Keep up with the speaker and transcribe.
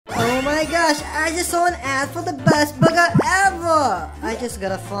my gosh, I just saw an ad for the best burger ever. I just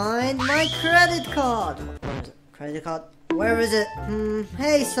gotta find my credit card. Credit card? Where is it?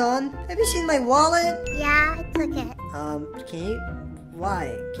 Hey son, have you seen my wallet? Yeah, I took it. Can you...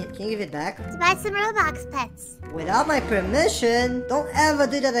 Why? Can you give it back? To buy some Roblox pets. Without my permission? Don't ever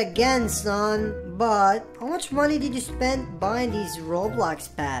do that again, son. But, how much money did you spend buying these Roblox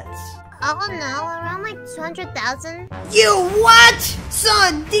pets? Oh no, around like 200,000. You what?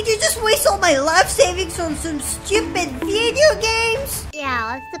 Son, did you just waste all my life savings on some stupid video games?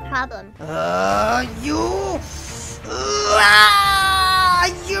 Yeah, what's the problem?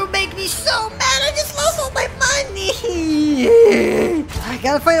 You make me so mad. I just lost all my money. I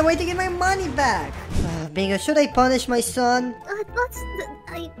gotta find a way to get my money back. Bingo, should I punish my son?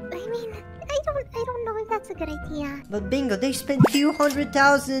 I don't know if that's a good idea. But Bingo, they spent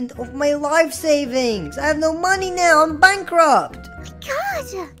 200,000 of my life savings. I have no money now. I'm bankrupt. Oh my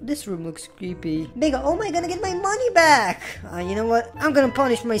god! This room looks creepy. Bingo, how am I gonna get my money back? You know what? I'm gonna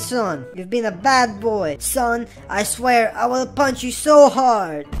punish my son. You've been a bad boy. Son, I swear I will punch you so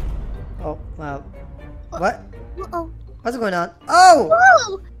hard. Oh, wow. What? Uh-oh. What's going on? Oh!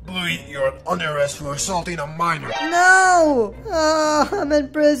 Whoa! Bluey, you're under arrest for assaulting a minor. No! Oh, I'm in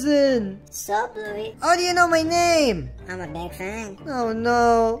prison. So, Bluey? How do you know my name? I'm a big fan. Oh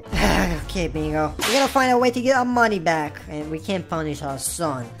no. Okay, Bingo. We gotta find a way to get our money back. And we can't punish our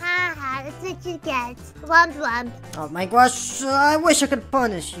son. Haha, that's what you get. Womp womp. Oh my gosh, I wish I could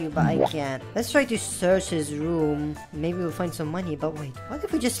punish you, but I can't. Let's try to search his room. Maybe we'll find some money, but wait. What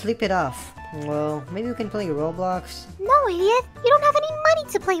if we just sleep it off? Well, maybe we can play Roblox. No, idiot. You don't have any money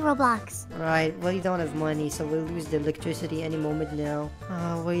to play Roblox. Right, well, you don't have money, so we'll lose the electricity any moment now.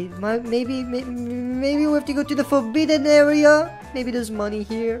 Wait, maybe we have to go to the forbidden area? Maybe there's money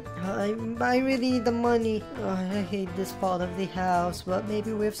here. I really need the money. Oh, I hate this part of the house, but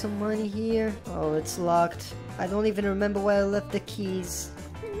maybe we have some money here. Oh, it's locked. I don't even remember where I left the keys.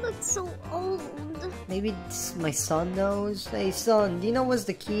 It looks so old. Maybe my son knows? Hey son, do you know what's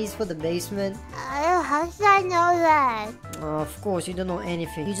the keys for the basement? How should I know that? Of course, you don't know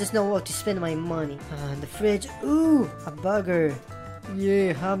anything. You just know what to spend my money. The fridge. Ooh, a burger.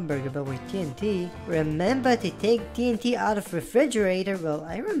 Yeah, hamburger, but with TNT. Remember to take TNT out of refrigerator? Well,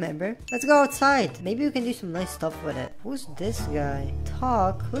 I remember. Let's go outside. Maybe we can do some nice stuff with it. Who's this guy?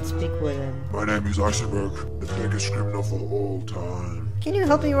 Talk. Let's speak with him. My name is Eisenberg, the biggest criminal of all time. Can you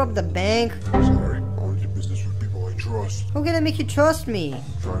help me rob the bank? Sorry, I only do business with people I trust. How can I make you trust me?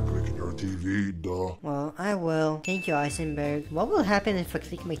 Try clicking your TV, duh. Well, I will. Thank you, Eisenberg. What will happen if I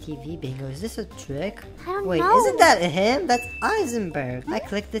click my TV, Bingo? Is this a trick? I don't Wait, know. isn't that him? That's Eisenberg. I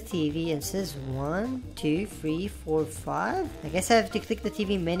click the TV and it says 1, 2, 3, 4, 5. I guess I have to click the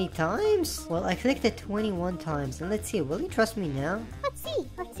TV many times? Well, I clicked it 21 times. And let's see, will he trust me now? Let's see.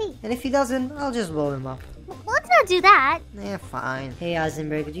 And if he doesn't, I'll just blow him up. Let's not do that. Yeah, fine. Hey,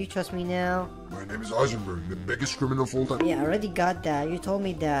 Eisenberg, do you trust me now? My name is Eisenberg, the biggest criminal of all time. Yeah, I already got that. You told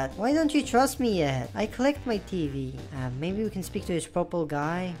me that. Why don't you trust me yet? I clicked my TV. Maybe we can speak to his purple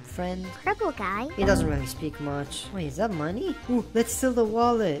guy friend. Purple guy? He doesn't really speak much. Wait, is that money? Ooh, let's steal the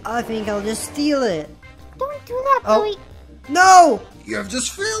wallet. I think I'll just steal it. Don't do that, Oh. Bluey. No! You have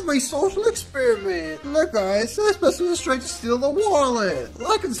just failed my social experiment. Look guys, this person was trying to steal the wallet.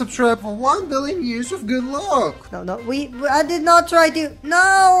 Like and subscribe for 1 billion years of good luck. No, I did not try to.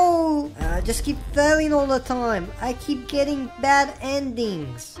 No! I just keep failing all the time. I keep getting bad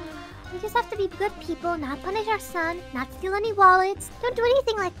endings. We just have to be good people, not punish our son, not steal any wallets. Don't do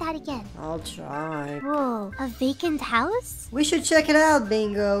anything like that again. I'll try. Whoa, a vacant house? We should check it out,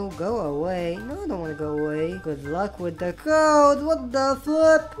 Bingo. Go away. No, I don't want to go away. Good luck with the code. What the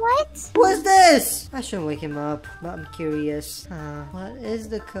flip? What? What's this? I should wake him up, but I'm curious. What is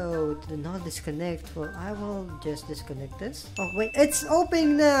the code? Do not disconnect. Well, I will just disconnect this. Oh, wait. It's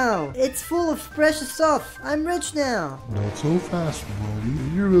open now. It's full of precious stuff. I'm rich now. Not so fast, buddy.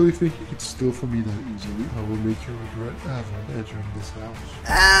 You really think you could steal from me that easily? I will make you regret ever entering this house.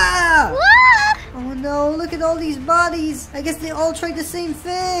 Ah! Ah! Oh no, look at all these bodies. I guess they all tried the same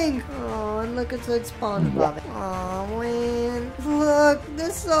thing. Oh, and look at the SpongeBob. Oh man. Look,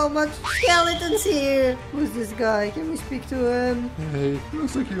 there's so much skeletons here. Who's this guy? Can we speak to him? Hey,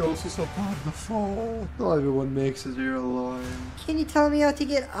 looks like you also survived the fall. Not everyone makes it here alive. Can you tell me how to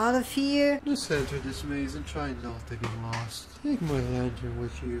get out of here? Just enter this maze and try not to get lost. Take my lantern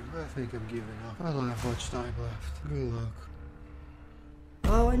with you. I think I'm giving up. I don't have much time left. Good luck.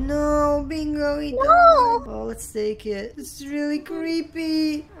 Oh no, Bingo, he No! died. Oh, let's take it. This is really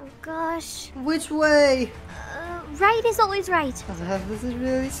creepy. Oh gosh. Which way? Right is always right. This is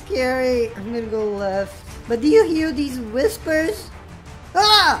really scary. I'm gonna go left. But do you hear these whispers?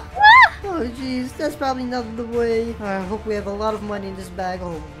 Ah! Ah! Oh, jeez, that's probably not the way. I hope we have a lot of money in this bag.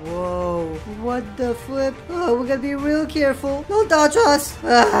 Oh, whoa. What the flip? Oh, we gotta be real careful. Don't dodge us.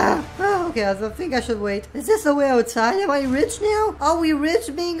 Okay, I think I should wait. Is this the way outside? Am I rich now? Are we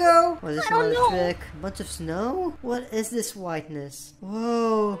rich, Bingo? Or is this another trick? A bunch of snow? What is this whiteness?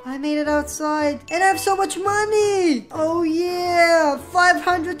 Whoa, I made it outside. And I have so much money. Oh, yeah.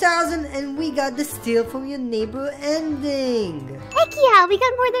 500,000 and we got the steal from your neighbor ending. Heck yeah, we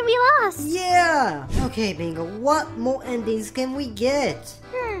got more than we lost. Yeah. Okay, Bingo, what more endings can we get?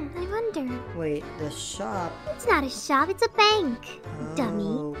 I wonder. Wait, the shop. It's not a shop, it's a bank. Dummy.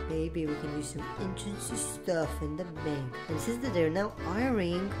 Oh, maybe we can use some interesting stuff in the bank. And since they're now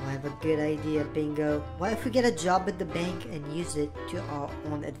hiring, I have a good idea, Bingo. What if we get a job at the bank and use it to our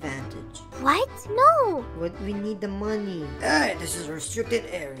own advantage? What? No. What, we need the money. Hey, this is a restricted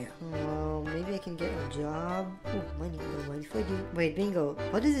area. Oh, maybe I can get a job. Oh, money, no money if I do. Wait, Bingo,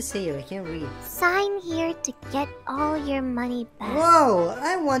 what does it say here? I can't read. Sign here to get all your money back. Whoa,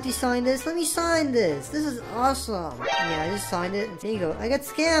 I want to sign this. Let me sign this. This is awesome. Yeah, I just signed it. Bingo, I got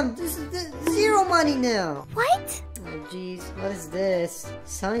scammed. This is zero money now. What? Oh, jeez, what is this?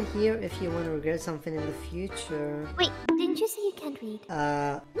 Sign here if you want to regret something in the future. Wait, didn't you say you can't read?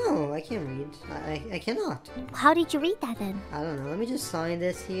 No, I can't read. I cannot. How did you read that then? I don't know. Let me just sign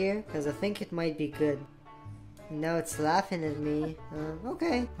this here, because I think it might be good. Now it's laughing at me.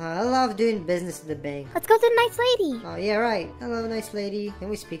 Okay. I love doing business at the bank. Let's go to the nice lady. Oh, yeah, right. Hello, nice lady. Can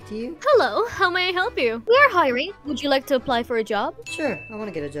we speak to you? Hello, how may I help you? We are hiring. Would you like to apply for a job? Sure, I want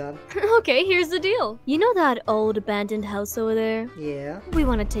to get a job. Okay, here's the deal. You know that old abandoned house over there? Yeah. We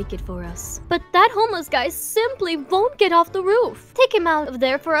want to take it for us. But that homeless guy simply won't get off the roof. Take him out of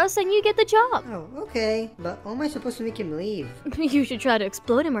there for us and you get the job. Oh, okay. But how am I supposed to make him leave? You should try to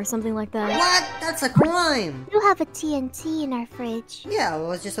explode him or something like that. What? That's a crime! We have a TNT in our fridge. Yeah, I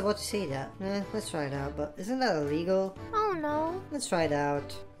was just about to say that. Let's try it out, but isn't that illegal? Oh no. Let's try it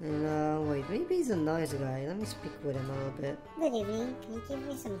out. And, wait, maybe he's a nice guy. Let me speak with him a little bit. Good evening. Can you give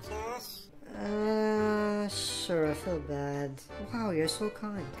me some cash? Sure, I feel bad. Wow, you're so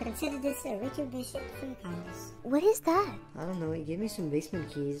kind. Consider this a retribution for your kindness. What is that? I don't know, he gave me some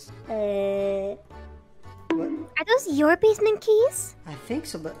basement keys. What? Are those your basement keys? I think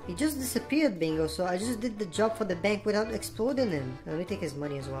so, but he just disappeared, Bingo, so I just did the job for the bank without exploding him. Let me take his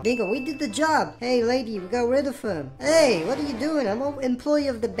money as well. Bingo, we did the job! Hey, lady, we got rid of him. Hey, what are you doing? I'm an employee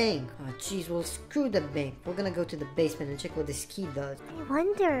of the bank. Oh, jeez, well, screw the bank. We're gonna go to the basement and check what this key does. I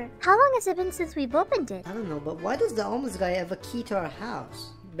wonder. How long has it been since we've opened it? I don't know, but why does the homeless guy have a key to our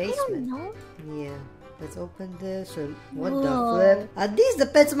house? I Basement. don't know. Yeah. Let's open this and what Whoa. the flip? Are these the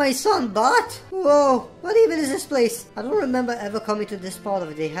pets my son bought? Whoa, what even is this place? I don't remember ever coming to this part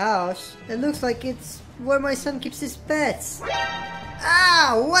of the house. It looks like it's where my son keeps his pets.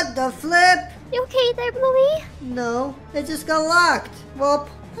 Ow, what the flip? You okay there, Bluey? No, it just got locked. Well,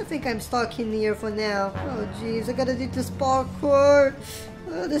 I think I'm stuck in here for now. Oh jeez, I gotta do this parkour.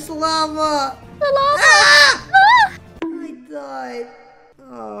 This lava. The lava! Ah! Ah! I died.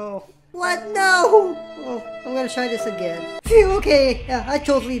 Oh. What? No! Oh, I'm gonna try this again. Phew, okay. Yeah, I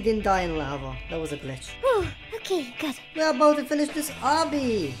totally didn't die in lava. That was a glitch. Whew, okay, good. We're about to finish this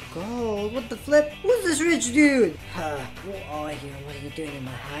obby. Gold, what the flip? Who's this rich dude? Who are you? What are you doing in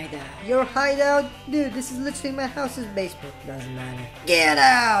my hideout? Your hideout? Dude, this is literally my house's basement. Doesn't matter. Get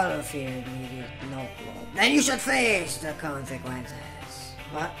out of here, idiot. No blood. Then you should face the consequences.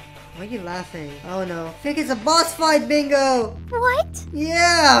 What? Why are you laughing? Oh no. I think it's a boss fight, Bingo! What?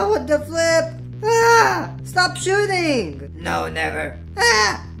 Yeah, what the flip? Ah! Stop shooting! No, never.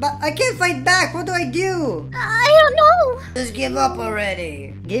 Ah! But I can't fight back. What do I do? I don't know. Just give up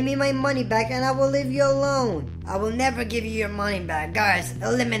already. Give me my money back and I will leave you alone. I will never give you your money back. Guys,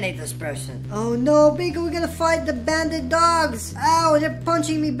 eliminate this person. Oh no, Bingo, we're gonna fight the bandit dogs. Ow, they're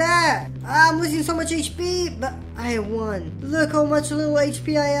punching me back. I'm losing so much HP, but I won. Look how much little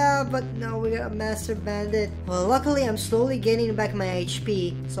HP I have, but no, we got a master bandit. Well, luckily I'm slowly gaining back my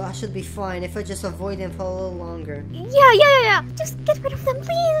HP, so I should be fine if I just avoid them for a little longer. Yeah. Just get rid of them,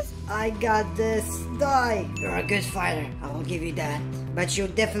 please. I got this. Die. You're a good fighter. I will give you that. But you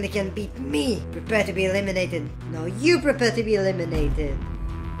definitely can beat me. Prepare to be eliminated. No, you prepare to be eliminated.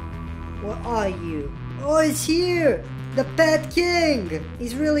 What are you? Oh, it's here! The Pet King!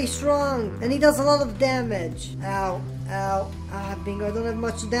 He's really strong, and he does a lot of damage. Ow, ow. Ah, Bingo, I don't have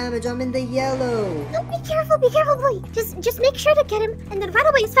much damage. I'm in the yellow. No, be careful, boy. Just make sure to get him, and then run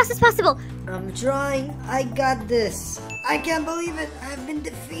away as fast as possible. I'm trying. I got this. I can't believe it. I've been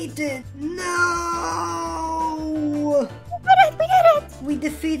defeated. No! We did it. We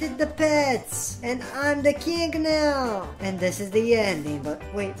defeated the pets, and I'm the king now. And this is the ending. But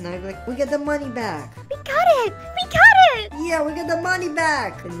wait, no, like we get the money back. We got it! We got it! Yeah, we get the money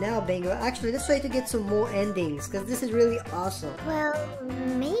back. And now, Bingo, actually, let's try to get some more endings because this is really awesome. Well,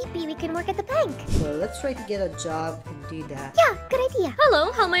 maybe we can work at the bank. Well, let's try to get a job and do that. Yeah, good idea.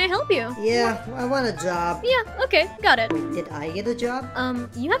 Hello, how may I help you? Yeah, I want a job. Yeah, okay, got it. Did I get a job?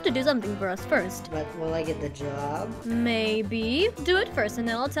 You have to do something for us first. But will I get the job? Maybe. Do it first and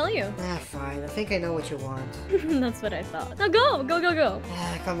then I'll tell you. Ah, fine. I think I know what you want. That's what I thought. Now go, go, go, go.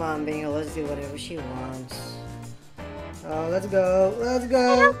 Ah, come on, Bingo. Let's do whatever she wants. Oh, let's go. Let's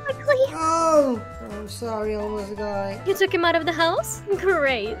go. Quickly. Oh, I'm sorry, almost guy. You took him out of the house?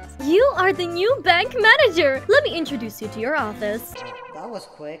 Great. You are the new bank manager. Let me introduce you to your office. That was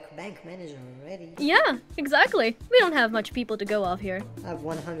quick. Bank manager already. Yeah, exactly. We don't have much people to go off here. I have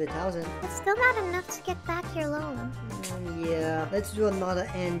 100,000. It's still not enough to get back your loan. Yeah, let's do another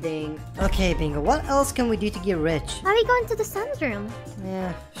ending. Okay, Bingo, what else can we do to get rich? Are we going to the sun's room?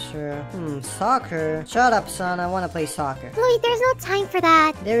 Yeah, sure. Soccer? Shut up, son. I want to play soccer. Louis, there's no time for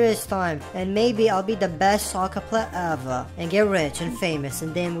that. There is time. And maybe I'll be the best soccer player ever. And get rich and famous.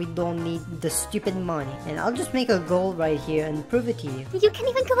 And then we don't need the stupid money. And I'll just make a goal right here and prove it to you. You can't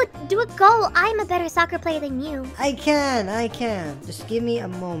even do a goal. I'm a better soccer player than you. I can. Just give me a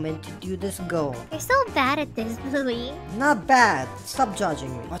moment to do this goal. You're so bad at this, Louis. Not bad. Stop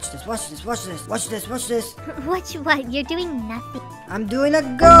judging me. Watch this, watch this, watch this, watch this, watch this. What? You're doing nothing. I'm doing a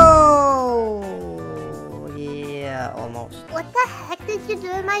goal. Yeah, almost. What the heck did you do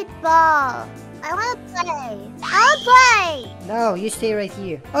with my ball? I want to play. I'll play. No, you stay right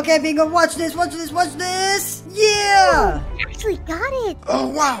here. Okay, Bingo, watch this, watch this, watch this. Yeah! You actually got it. Oh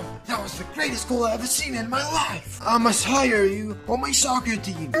wow, that was the greatest goal I've ever seen in my life. I must hire you on my soccer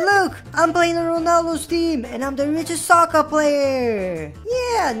team. Look, I'm playing on Ronaldo's team, and I'm the richest soccer player.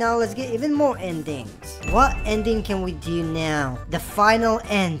 Yeah, now let's get even more endings. What ending can we do now? The final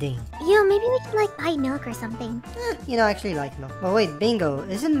ending. Maybe we should like buy milk or something. I actually like milk. But wait, Bingo,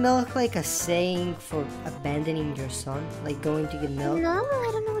 isn't milk like a saying for abandoning your son? Like going to get milk? No, I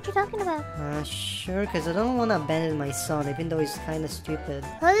don't know what you're talking about. Sure, because I don't want to abandon my son, even though he's kind of stupid.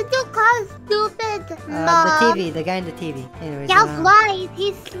 What did you call stupid, The Mom? TV, the guy in the TV. Anyways, Yeah, right.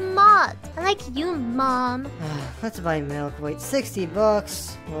 He's smart. Unlike you, Mom. let's buy milk. Wait, $60.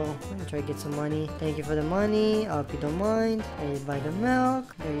 Well, let me try to get some money. Thank you for the money. I hope you don't mind. There you buy the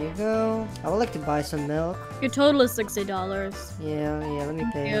milk. There you go. I would like to buy some milk. Your total is $60. Yeah, let me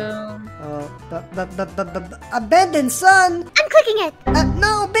pay. Yeah. Abandon, son! I'm clicking it.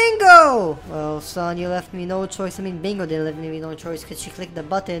 No, Bingo! Well, son, you left me no choice. I mean, Bingo didn't leave me no choice because she clicked the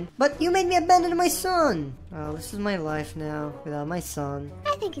button. But you made me abandon my son. Well, this is my life now without my son.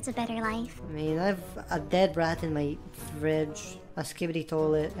 I think it's a better life. I mean, I have a dead rat in my fridge, a skibbity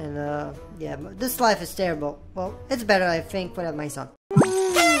toilet, and yeah, this life is terrible. Well, it's better, I think, without my son.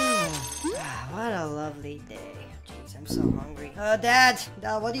 What a lovely day. Jeez, I'm so hungry. Dad,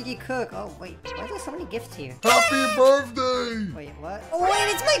 what did you cook? Oh, wait, why are there so many gifts here? Happy birthday! Wait, what? Oh,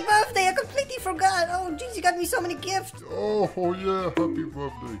 wait, it's my birthday! I completely forgot! Oh, jeez, you got me so many gifts! Oh yeah, happy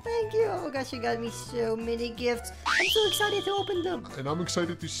birthday. Thank you! Oh gosh, you got me so many gifts! I'm so excited to open them! And I'm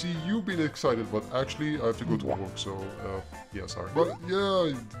excited to see you being excited, but actually I have to go to work, so yeah, sorry. But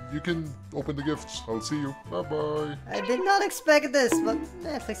yeah, you can open the gifts. I'll see you. Bye-bye. I did not expect this, but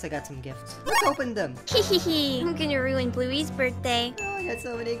at least I got some gifts. Let's open them! Hehehe. I'm gonna ruin Bluey's birthday. Oh, I got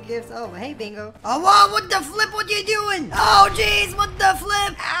so many gifts. Oh, hey, Bingo. Oh, wow, what the flip? What you doing? Oh, jeez, what the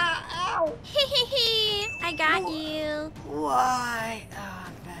flip? Ow, Hehehe. I got you. Why? Oh,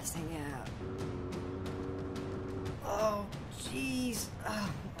 I'm passing out. Oh, jeez. Oh,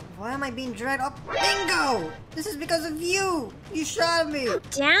 why am I being dragged up? Bingo! This is because of you! You shot me!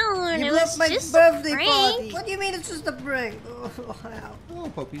 Down. You It blew was up my just birthday a prank. party! What do you mean it's just a prank? Oh, wow. Hello,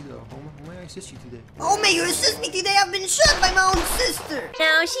 puppies. How may I assist you today? Oh, may you assist me today? I've been shot by my own sister!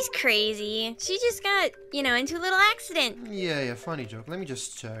 No, she's crazy. She just got, into a little accident. Yeah, funny joke. Let me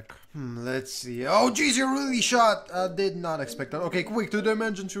just check. Let's see. Oh, jeez, you're really shot. Did not expect that. Okay, quick, to the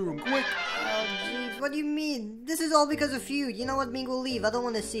emergency room, quick. Oh, jeez, what do you mean? This is all because of you. You know what, Bingo? Leave. I don't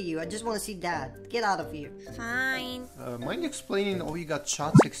want to see you. I just want to see Dad. Get out of here. Fine. Mind explaining how you got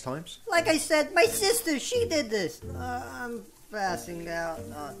shot 6 times? Like I said, my sister, she did this. I'm passing out.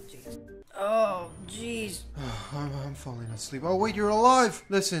 Oh, jeez. Oh, jeez. I'm falling asleep. Oh, wait, you're alive!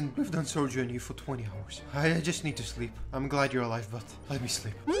 Listen, we've done surgery on you for 20 hours. I just need to sleep. I'm glad you're alive, but let me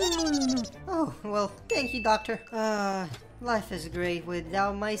sleep. Oh, well, thank you, doctor. Life is great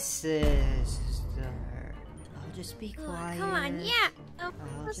without my sister. I'll just be Oh, quiet. come on, yeah. Oh,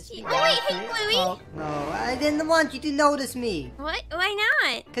 Oh, let's just see. be Oh, wait, hey, quiet. Bluey. Oh, no, I didn't want you to notice me. What? Why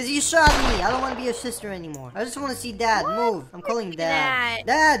not? Because you shot me. I don't want to be your sister anymore. I just want to see Dad. Move. I'm calling Dad.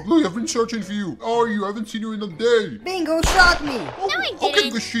 Dad! Louie, I've been searching for you. How are you? I haven't seen you in a day. Bingo shot me. No, I How can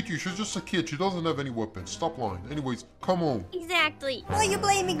didn't. you shoot you? She's just a kid. She doesn't have any weapons. Stop lying. Anyways, come home. Exactly. Why are you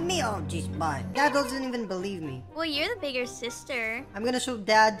blaming me? Oh, jeez, bye. Dad doesn't even believe me. Well, you're the bigger sister. I'm gonna show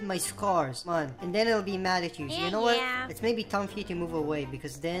Dad my scars. Come on. And then he'll be mad at you. So Yeah, you know what? yeah. It's maybe time for you to move away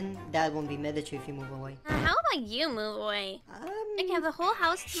because then Dad won't be mad at you if you move away. How about you move away? I can have the whole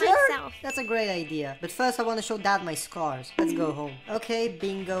house to Sure, myself. that's a great idea. But first I want to show Dad my scars. Let's go home. Okay,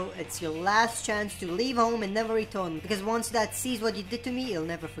 Bingo, it's your last chance to leave home and never return. Because once Dad sees what you did to me, he'll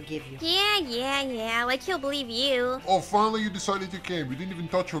never forgive you. Yeah. Like he'll believe you. Oh, finally you decided you came. You didn't even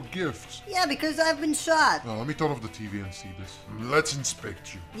touch your gifts. Yeah, because I've been shot. Now, let me turn off the TV and see this. Let's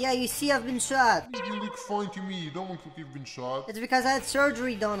inspect you. Yeah, you see I've been shot. You look fine to me. You don't look like you've been shot. It's because I had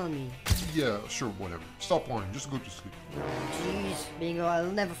surgery done on me. Yeah, sure, whatever. Stop lying. Just go to sleep. Jeez, Bingo,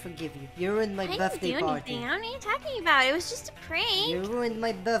 I'll never forgive you. You ruined my I didn't birthday do party. anything. I don't know what you're talking about. It was just a prank. You ruined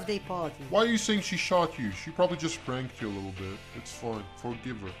my birthday party. Why are you saying she shot you? She probably just pranked you a little bit. It's fine.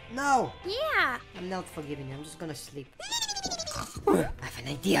 Forgive her. No, Yeah. I'm not forgiving you. I'm just gonna sleep. I have an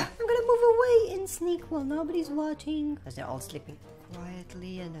idea. I'm gonna move away and sneak while nobody's watching. Because they're all sleeping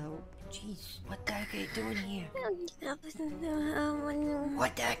quietly and hope. Jeez, what the heck are you doing here?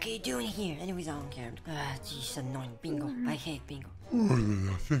 What the heck are you doing here? Anyways, I don't care. Ah, jeez, annoying. Bingo. I hate Bingo.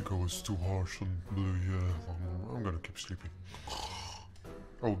 I think I was too harsh on Blue. Yeah, I'm gonna keep sleeping.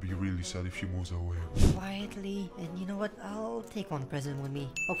 I would be really sad if she moves away. Quietly, and you know what? I'll take one present with me.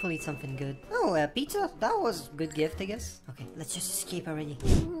 Hopefully it's something good. Oh, pizza? That was a good gift, I guess. Okay, let's just escape already.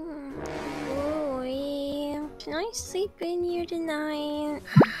 Boy, can I sleep in here tonight?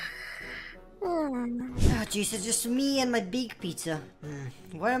 Ah, jeez, it's just me and my big pizza.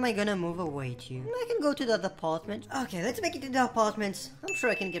 Where am I gonna move away to? I can go to the apartment. Okay, let's make it to the apartments. I'm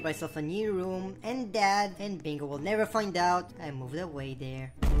sure I can get myself a new room. And Dad and Bingo will never find out I moved away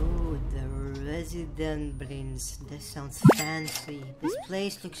there. Ooh, the residence. This sounds fancy. This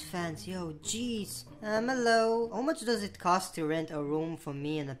place looks fancy. Oh, jeez. Hello. How much does it cost to rent a room for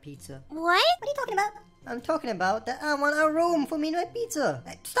me and a pizza? What? What are you talking about? I'm talking about that I want a room for me and my pizza.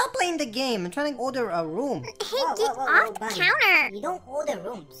 Stop playing the game. I'm trying to order a room. Hey, Whoa, get whoa, whoa, whoa, off the buddy. counter! You don't order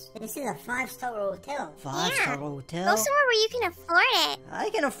rooms. This is a 5-star hotel. Five-star Go hotel? somewhere where you can afford it. I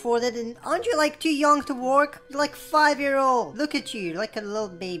can afford it, and aren't you like too young to work? You're like 5-year-old. Look at you, you're like a little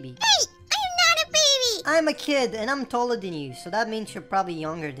baby. Hey, I am not a baby! I'm a kid, and I'm taller than you, so that means you're probably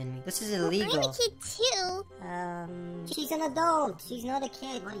younger than me. This is I'm a illegal. kid too. She's an adult. She's not a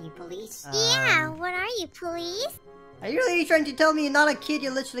kid. What are you, police? Yeah, what are you, police? Are you really trying to tell me you're not a kid?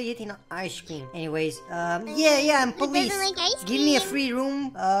 You're literally eating ice cream. Anyways, yeah, I'm police. doesn't like ice Give me a cream. free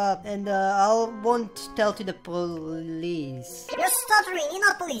room, and I won't tell to the police. You're stuttering. You're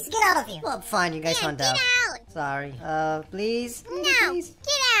not police. Get out of here. Well, fine, you guys Yeah, found get out. out! Sorry. Please? No, Please?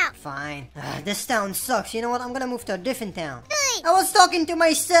 get out! Fine. This town sucks. You know what? I'm gonna move to a different town. Good. I was talking to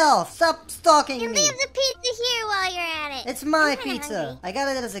myself. Stop stalking You me. leave the pizza here while you're at it. It's my I'm kinda pizza. hungry. I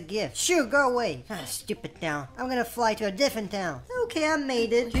got it as a gift. Shoo, go away. Stupid town. I'm gonna fly to a different town. Okay, I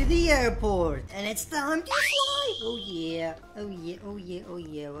made it to the airport. And it's time to fly. Oh yeah. Oh yeah. Oh yeah. Oh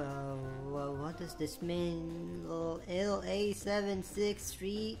yeah. Well, what does this mean?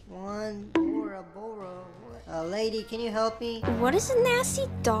 LA763 Bora Bora. Lady, can you help me? What is a nasty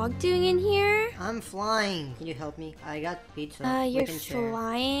dog doing in here? I'm flying. Can you help me? I got pizza. We You're can share.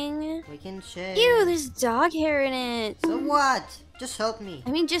 flying? We can share. Ew, there's dog hair in it. So what? Just help me.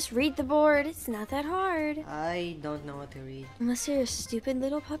 I mean, just read the board. It's not that hard. I don't know what to read. Unless you're a stupid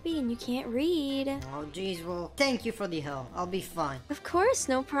little puppy and you can't read. Oh, jeez. Well, thank you for the help. I'll be fine. Of course,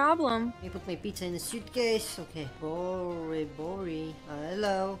 no problem. Let me put my pizza in the suitcase. Okay. Bori.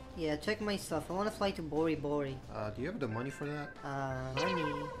 Hello. Yeah, check my stuff. I want to fly to Bori. Do you have the money for that? Money.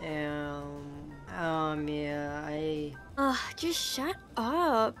 Yeah, Ugh, just shut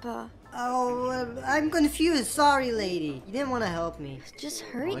up. I'm confused. Sorry, lady. You didn't want to help me. Just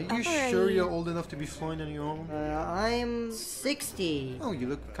hurry Are up you already. sure you're old enough to be flying on your own? I'm 60. Oh, you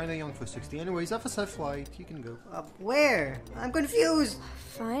look kinda young for 60. Anyways, have a safe flight. You can go. Where? I'm confused.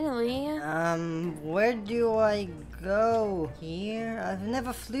 Finally. Where do I go? Here? I've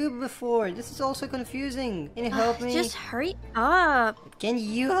never flew before. This is also confusing. Can you help me? Just hurry up? Can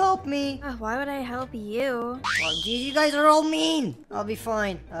you help me? Why would I help you? Oh, geez, you guys are all mean. I'll be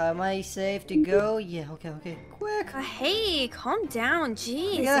fine. Am I safe to go? Yeah, okay. Quick. Hey, calm down,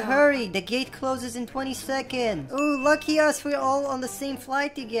 jeez. We gotta hurry. The gate closes in 20 seconds. Ooh, lucky us. We're all on the same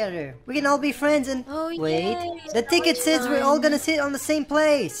flight together. We can all be friends and... Oh, wait. yay. The ticket So says we're all fun. gonna sit on the same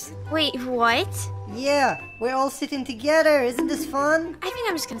place. Wait, what? Yeah, we're all sitting together. Isn't this fun? I think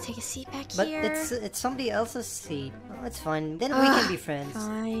I'm just gonna take a seat back But here. it's somebody else's seat. Oh, it's fine. Then we can be friends.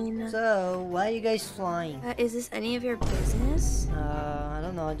 Fine. So, why are you guys flying? Is this any of your business? I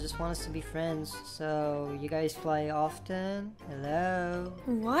don't know. I just want us to be friends. So, you guys fly often? Hello?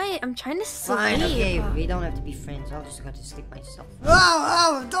 What? I'm trying to sleep. Fine, okay. We don't have to be friends. I'll just go to sleep myself.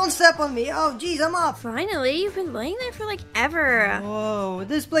 Oh, don't step on me. Oh, jeez, I'm up. Finally, you've been laying there for like ever. Whoa,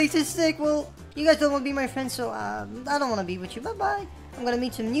 this place is sick. Well, you guys don't want to be my friends, so I don't want to be with you. Bye-bye. I'm gonna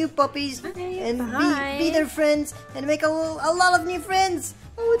meet some new puppies Okay, and bye. be their friends and make a lot of new friends.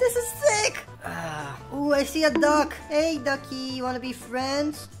 Oh, this is sick. Oh, I see a duck. Hey, ducky, you wanna be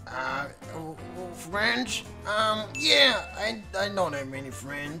friends? Friends? Yeah, I don't have many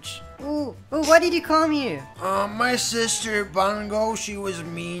friends. Ooh, why did you come here? My sister, Bongo, she was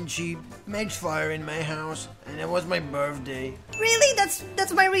mean. She made fire in my house, and it was my birthday. Really?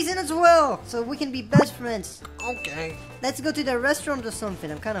 That's my reason as well. So we can be best friends. Okay. Let's go to the restaurant or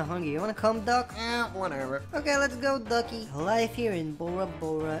something. I'm kind of hungry. You wanna come, duck? Yeah, whatever. Okay, let's go, ducky. Life here in Bora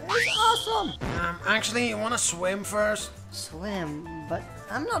Bora is awesome. Actually, you wanna swim first? Swim, but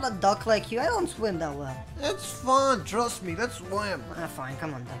I'm not a duck like you. I don't swim that well. It's fun, trust me, let's swim. Fine,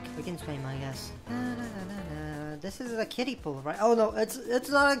 come on, duck. We can swim, I guess. This is a kiddie pool, right? Oh no, it's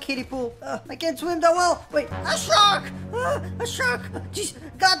not a kiddie pool. I can't swim that well. Wait, a shark! A shark! Jeez,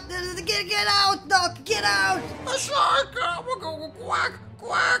 God, get out, duck, get out! A shark! We'll go quack,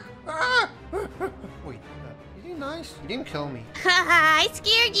 quack! Wait, you did nice. You didn't kill me. I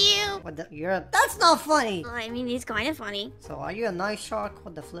scared you. What the? That's not funny. Well, I mean, it's kind of funny. So are you a nice shark?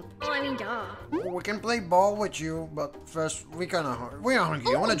 What the flip? Oh, I mean, duh. We can play ball with you, but first we are hungry.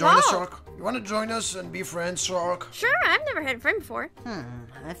 You Oh, wanna join us, ball. Shark? You wanna join us and be friends, Shark? Sure, I've never had a friend before.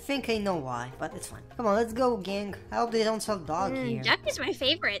 I think I know why, but it's fine. Come on, let's go, gang. I hope they don't sell dog here. Duck is my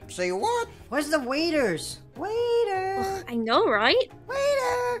favorite. Say what? Where's the waiters? Waiter! I know, right?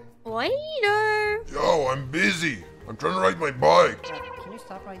 Waiter! Waiter. Yo, I'm busy. I'm trying to ride my bike. Can you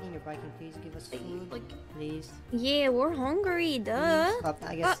stop riding your bike and please give us food? Please. Yeah, we're hungry, duh.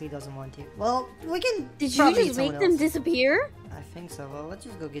 I guess he doesn't want to. Well, we can Did you probably just eat make someone them else. disappear? I think so. Well, let's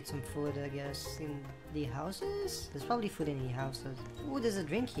just go get some food, I guess, in the houses? There's probably food in the houses. Ooh, there's a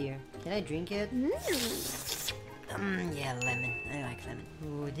drink here. Can I drink it? Yeah, lemon. I like lemon.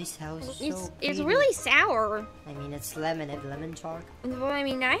 Ooh, this house is so It's pretty. really sour. I mean, it's lemon. It's lemon shark. Well, I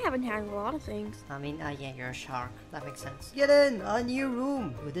mean, I haven't had a lot of things. I mean, yeah, you're a shark. That makes sense. Get in! A new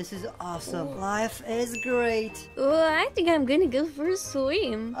room! Ooh, this is awesome. Life is great. Oh, I think I'm gonna go for a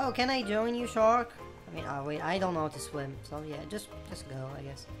swim. Oh, can I join you, shark? I mean, wait, I don't know how to swim. So, yeah, just go, I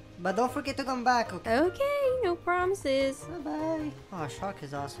guess. But don't forget to come back, okay? Okay, no promises. Bye-bye. Oh, shark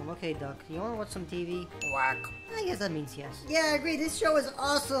is awesome. Okay, duck. You wanna watch some TV? Quack. I guess that means yes. Yeah, I agree. This show is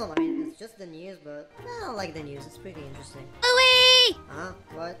awesome. I mean, it's just the news, but I don't like the news. It's pretty interesting. Louie! Huh?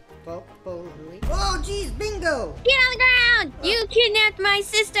 What? Louie? Oh, jeez, bingo! Get on the ground! You kidnapped my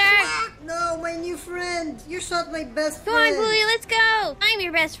sister! No, my new friend! You shot my best Come on, friend! Bluey, let's go! I'm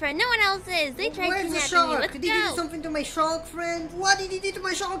your best friend. No one else is. They tried Where's the kidnapping shark? me. Let's Did he do go. something to my shark friend? What did he do to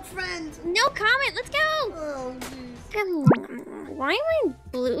my shark friend? No comment. Let's go. Oh, jeez. Why am I in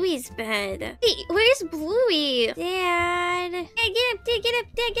Bluey's bed? Hey, where's Bluey? Dad. Hey, get up, Dad, get up,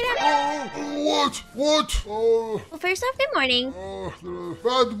 Dad, get up. What? Oh, Well, first off, good morning.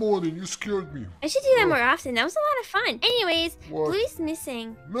 bad morning. You scared me. I should do that more often. That was a lot of fun. Anyways, What? Bluey's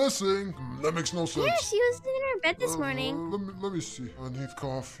missing. Missing? That makes no sense. Yeah, she was in her bed this morning. Let me see. I need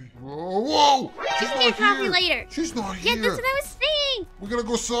coffee. Whoa! She's Just not get coffee here. later. She's not Yeah, here. that's what I was saying. We gotta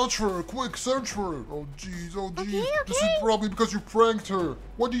go search for her. Quick, search for her. Oh, jeez. Oh, jeez. Okay, This is okay. probably because you pranked her.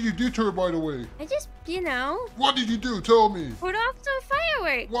 What did you do to her, by the way? I just, What did you do? Tell me. put off some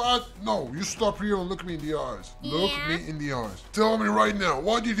fireworks. What? No, you stop here and look me in the eyes. Look Yeah? me in the eyes. Tell me right now,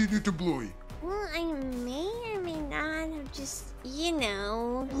 what did you do to Bluey? Well, I may or may not have just,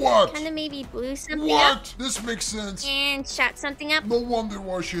 What? kind of maybe blew something up What? This makes sense. and shot something up. No wonder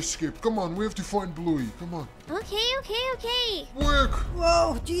why she escaped. Come on, we have to find Bluey. Come on. Okay. Quick!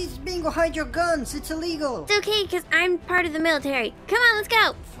 Whoa, jeez, bingo, hide your guns. It's illegal. It's okay, because I'm part of the military. Come on, let's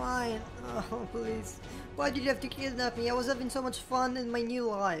go. Fine. Oh, please. Why did you have to kidnap me? I was having so much fun in my new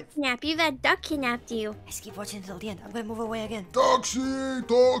life. Kidnap you, that duck kidnapped you. Let's keep watching until the end. I'm gonna move away again. Taxi!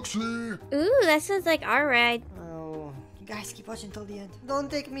 Taxi! Ooh, that sounds like our ride. Oh, you Guys, keep watching till the end. Don't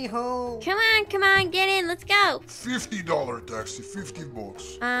take me home. Come on, get in. Let's go. $50 taxi, 50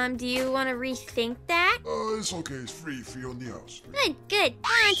 bucks. Do you want to rethink that? It's okay, it's free on the house. Good.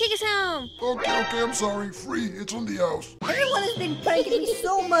 Come on, take us home. Okay, I'm sorry, free, it's on the house. Everyone has been pranking me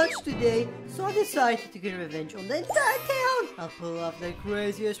so much today, so I decided to get revenge on the entire town. I'll pull off the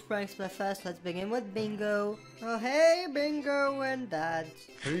craziest pranks, but first let's begin with Bingo. Oh hey, Bingo and Dad.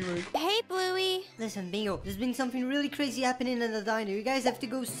 Hey, mate. Hey, Bluey. Listen, Bingo, there's been something really crazy happening in the diner. You guys have to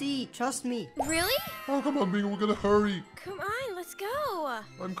go see. Trust me. Really? Oh, come on, Bingo, we're gonna hurry. Come on, let's go.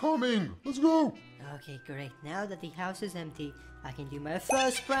 I'm coming. Let's go. Okay, great. Now that the house is empty, I can do my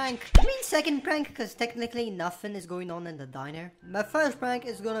first prank. I mean second prank, because technically nothing is going on in the diner. My first prank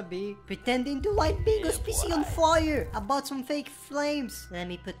is gonna be pretending to light Bingo's PC on fire. I bought some fake flames. Let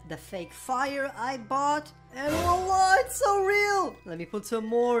me put the fake fire I bought. And voila, it's so real. Let me put some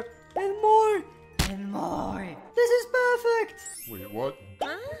more and more and more. This is perfect. Wait, what?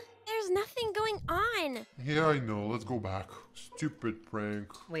 Huh? There's nothing going on. Yeah, I know. Let's go back. Stupid prank.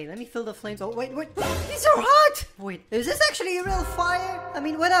 Wait, let me fill the flames. Oh, wait. These are hot! Wait, is this actually a real fire? I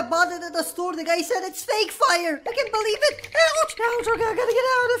mean, when I bought it at the store, the guy said it's fake fire. I can't believe it. Ouch! Okay, I gotta get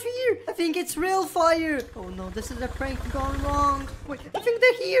out of here. I think it's real fire. Oh no, this is a prank gone wrong. Wait, I think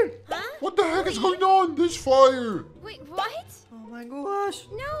they're here. Huh? What the heck is going on? There's fire. Wait, what? Oh my gosh.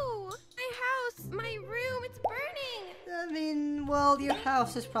 No! My house, my room, it's burning. I mean, well, your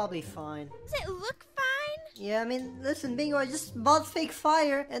house is probably fine. Does it look fine? Yeah, I mean, listen, Bingo, I just bought fake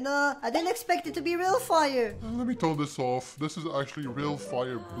fire, and I didn't expect it to be real fire. Let me turn this off. This is actually real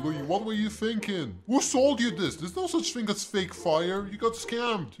fire. Bluey, what were you thinking? Who sold you this? There's no such thing as fake fire. You got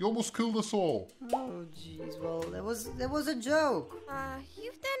scammed. You almost killed us all. Oh, jeez, well, that was a joke.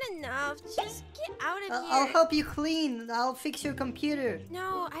 You've done enough. Just get out of here. I'll help you clean. I'll fix your computer.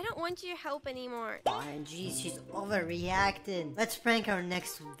 No, I don't want your help anymore. Fine, jeez, she's overreacting. Let's prank our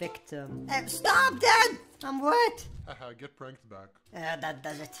next victim. Stop, Dad! I'm wet. Haha, get pranked back. That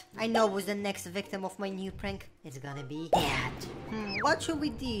does it. I know who's the next victim of my new prank. It's gonna be Dad. What should we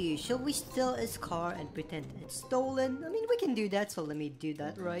do? Should we steal his car and pretend it's stolen? I mean, we can do that, so let me do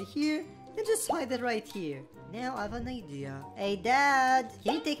that right here. And just hide it right here. Now I have an idea. Hey Dad,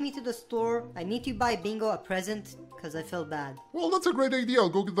 can you take me to the store? I need to buy Bingo a present, because I feel bad. Well, that's a great idea. I'll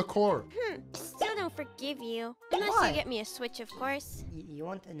go get the car. Still don't forgive you. Unless Why? you get me a Switch, of course. You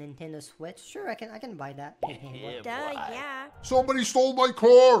want a Nintendo Switch? Sure, I can buy that. Yeah. Somebody stole my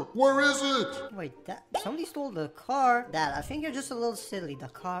car. Where is it? Wait, somebody stole the car? Dad, I think you're just a little silly. The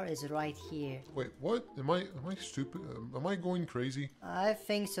car is right here. Wait, what? Am I stupid? Am I going crazy? I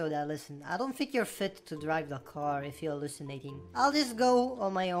think so, Dad. Listen, I don't think you're fit to drive the car if you're hallucinating. I'll just go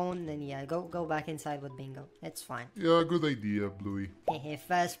on my own and yeah, go back inside with Bingo. It's fine. Yeah, good idea, Bluey.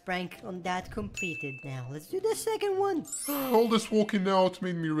 First prank on Dad completed. Now let's do the second one. All this walking out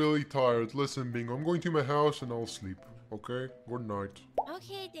made me really tired. Listen, Bingo, I'm going to my house and I'll sleep. Okay? Good night.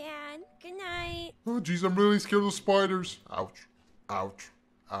 Okay, Dad. Good night. Oh, jeez, I'm really scared of spiders. Ouch. Ouch.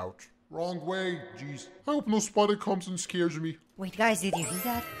 Ouch. Wrong way, jeez. I hope no spider comes and scares me. Wait, guys, did you hear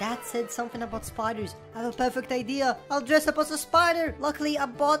that? Dad said something about spiders. I have a perfect idea. I'll dress up as a spider. Luckily, I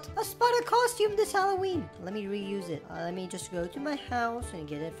bought a spider costume this Halloween. Let me reuse it. Let me just go to my house and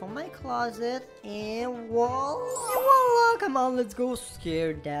get it from my closet. And voila! Come on, let's go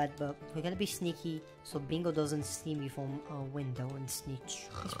scare Dad. But we're gonna be sneaky so Bingo doesn't see me from a window and snitch.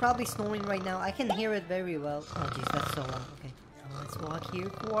 He's probably snoring right now. I can hear it very well. Oh, jeez, that's so loud. Okay. Let's walk here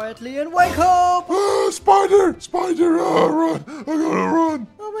quietly and wake up! Spider! Spider! Run! I gotta run!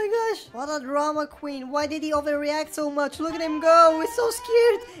 Oh my gosh, what a drama queen. Why did he overreact so much? Look at him go. He's so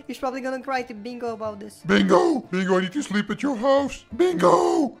scared. He's probably gonna cry to Bingo about this. Bingo! Bingo, I need to sleep at your house.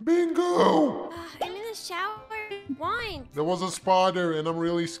 Bingo! Bingo! I'm in the shower. Wine. There was a spider and I'm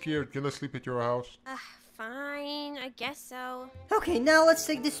really scared. Can I sleep at your house? Fine. I guess so. Okay, now let's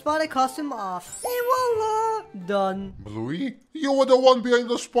take this spider costume off. And voila! Done. Bluey? You were the one behind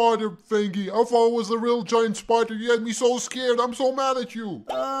the spider thingy. I thought it was the real giant spider. You had me so scared. I'm so mad at you.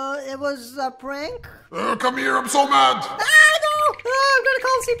 It was a prank? Come here. I'm so mad. No! I'm gonna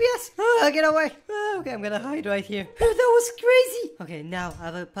call CPS. Get away. Okay, I'm gonna hide right here. That was crazy. Okay, now I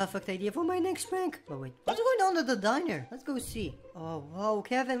have a perfect idea for my next prank. Oh, wait. What's going on at the diner? Let's go see. Oh, whoa,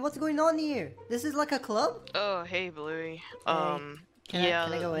 Kevin, what's going on here? This is like a club? Oh, hey, Bluey.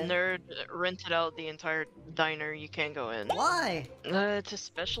 Can I go in? Nerd rented out the entire diner. You can't go in. Why? It's a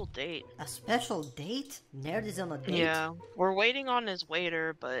special date. A special date? Nerd is on a date? Yeah, we're waiting on his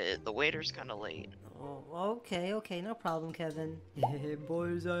waiter, but the waiter's kind of late. Oh, okay, no problem, Kevin.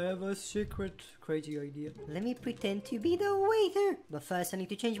 Boys, I have a secret crazy idea. Let me pretend to be the waiter. But first, I need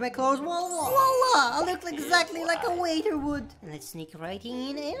to change my clothes. Voila! I look exactly like a waiter would. Let's sneak right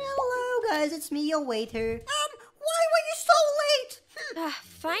in. And hello, guys, it's me, your waiter. Why were you so late?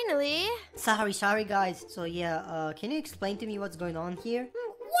 Finally. Sorry, guys. So yeah, can you explain to me what's going on here?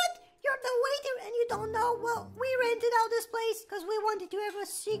 What? You're the waiter and you don't know? Well, we rented out this place because we wanted to have a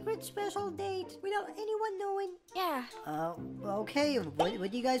secret special date without anyone knowing. Yeah. Okay.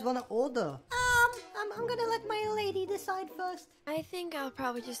 What do you guys want to order? I'm gonna let my lady decide first. I think I'll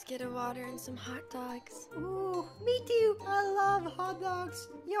probably just get a water and some hot dogs. Ooh, me too. I love hot dogs.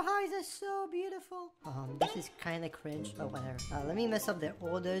 Your eyes are so beautiful. This is kind of cringe, but whatever. Let me mess up their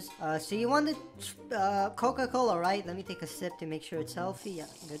orders. So you wanted Coca-Cola, right? Let me take a sip to make sure it's healthy. Yeah,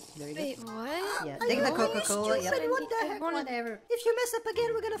 good. Very good. Wait, what? Yeah, take the Coca-Cola. Yeah. What the heck? wanna- Whatever. If you mess up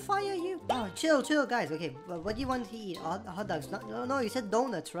again, we're gonna fire you. Oh, chill, guys. Okay, what do you want to eat? Hot dogs? No, you said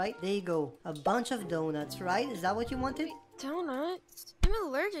donuts, right? There you go. A bunch of donuts, right? Is that what you wanted? Donuts? I'm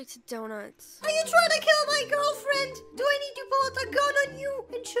allergic to donuts. Are you trying to kill my girlfriend? Do I need to pull out a gun on you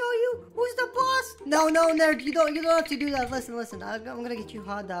and show you who's the boss? No, nerd, you don't have to do that. Listen. I'm gonna get you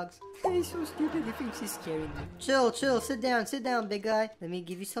hot dogs. He's so stupid. He thinks he's scaring me. Chill. Sit down, big guy. Let me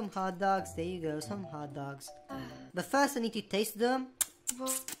give you some hot dogs. There you go, some hot dogs. But first, I need to taste them.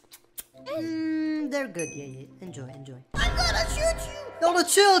 They're good. Yeah. Enjoy. I'm gonna shoot you. No,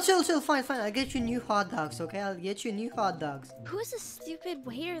 chill. Fine. I'll get you new hot dogs, okay? I'll get you new hot dogs. Who's the stupid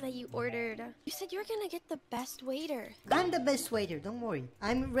waiter that you ordered? You said you were gonna get the best waiter. I'm the best waiter, don't worry.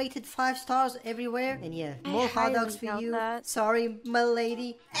 I'm rated 5 stars everywhere, and yeah, more hot dogs for you. Sorry, my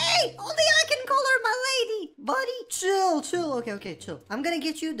lady. Hey, only I can call her my lady. Buddy, chill. Okay, chill. I'm gonna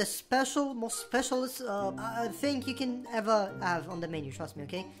get you the most specialist thing you can ever have on the menu, trust me,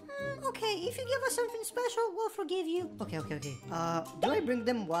 okay? Okay, if you give us something special, we'll forgive you. Okay. Do I bring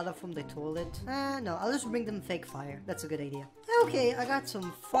them water from the toilet? No, I'll just bring them fake fire. That's a good idea. Okay, I got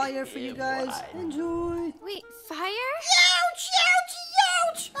some fire for you guys. Enjoy. Wait, fire?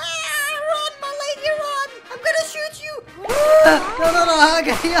 Ouch! Run, my lady, run! I'm gonna shoot you! No,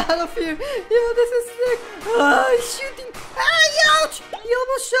 get out of here! Yeah, this is sick! He's shooting! Ouch! He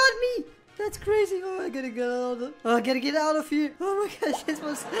almost shot me! That's crazy. Oh, I gotta get out of here. Oh my gosh, this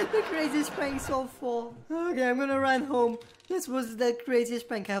was the craziest prank so far. Okay, I'm gonna run home. This was the craziest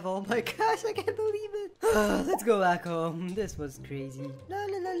prank ever. Oh my gosh, I can't believe it. Let's go back home. This was crazy. La.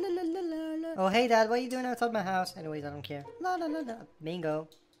 Oh, hey Dad, what are you doing outside my house? Anyways, I don't care. La. Bingo.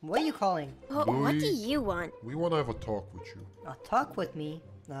 What are you calling? Well, what do you want? We want to have a talk with you. A talk with me?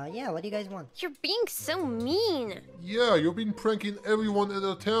 Yeah, what do you guys want? You're being so mean. Yeah, you've been pranking everyone in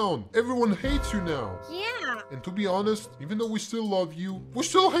the town. Everyone hates you now. Yeah. And to be honest, even though we still love you, we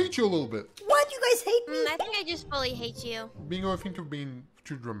still hate you a little bit. What? You guys hate me? I think I just fully hate you. Bingo, I think you're being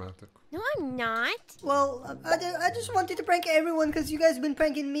too dramatic. No, I'm not. Well, I just wanted to prank everyone because you guys have been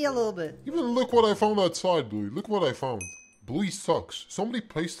pranking me a little bit. Even look what I found outside, Bluey. Look what I found. Bluey sucks. Somebody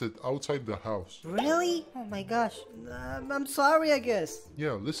placed it outside the house. Really? Oh my gosh. I'm sorry, I guess.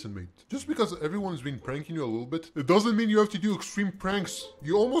 Yeah, listen, mate. Just because everyone's been pranking you a little bit, it doesn't mean you have to do extreme pranks.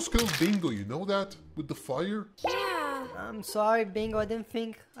 You almost killed Bingo, you know that? With the fire? Yeah. I'm sorry, Bingo. I didn't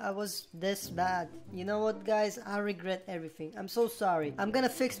think I was this bad. You know what, guys? I regret everything. I'm so sorry. I'm gonna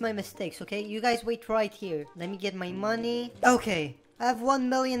fix my mistakes, okay? You guys wait right here. Let me get my money. Okay. I have $1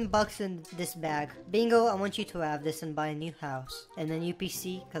 million in this bag. Bingo, I want you to have this and buy a new house. And a new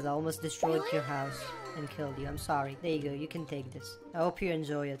PC, because I almost destroyed your house and killed you. I'm sorry. There you go. You can take this. I hope you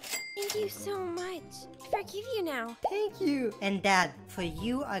enjoy it. Thank you so much. I forgive you now. Thank you. And Dad, for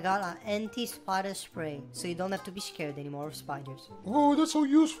you, I got an anti-spider spray. So you don't have to be scared anymore of spiders. Oh, that's so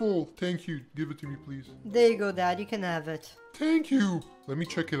useful. Thank you. Give it to me, please. There you go, Dad. You can have it. Thank you. Let me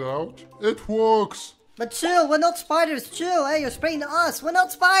check it out. It works. But chill, we're not spiders, chill. Hey, you're spraying us. We're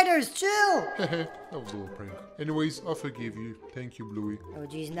not spiders, chill. That was a little prank. Anyways, I forgive you. Thank you, Bluey. Oh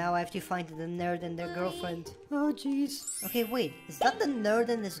jeez, now I have to find the nerd and their girlfriend. Oh jeez. Okay, wait, is that the nerd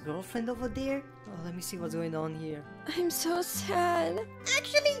and his girlfriend over there? Oh, let me see what's going on here. I'm so sad.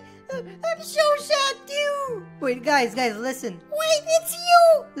 Actually, I'm so sad too. Wait, guys, listen. Wait, it's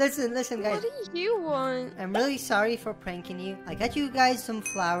you. Listen, guys. What do you want? I'm really sorry for pranking you. I got you guys some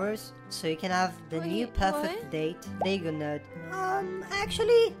flowers so you can have the new perfect date. There you go, nerd.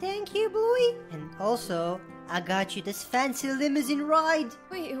 Actually, thank you, Bluey. And also, I got you this fancy limousine ride.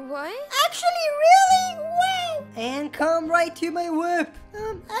 Wait, what? Actually, really? Wow! And come right to my whip.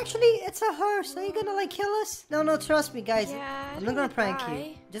 Actually, it's a hearse. Are you gonna like kill us? No, trust me, guys. Yeah, I'm not gonna prank you.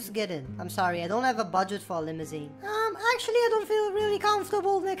 die. Just get in. I'm sorry, I don't have a budget for a limousine. Actually, I don't feel really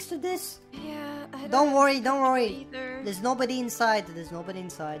comfortable next to this. Yeah, I Don't worry, don't worry. either. There's nobody inside. There's nobody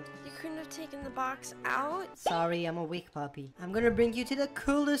inside. You couldn't have taken the box out? Sorry, I'm a weak puppy. I'm gonna bring you to the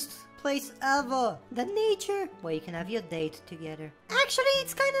coolest place ever. The nature, where you can have your date together. Actually,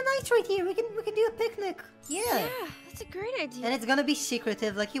 it's kind of nice right here. We can do a picnic. Yeah. Yeah, that's a great idea. And it's gonna be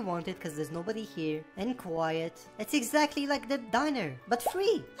secretive like you wanted because there's nobody here. And quiet. It's exactly like the diner, but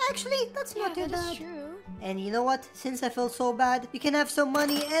free. Actually, that's not too that's bad. true. And you know what? Since I feel so bad, you can have some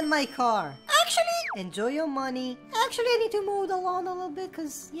money and my car. Actually, enjoy your money. Actually, I need to mow the lawn a little bit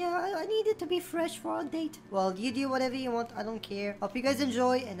because, yeah, I need it to be fresh for our date. Well, you do whatever you want. I don't care. Hope you guys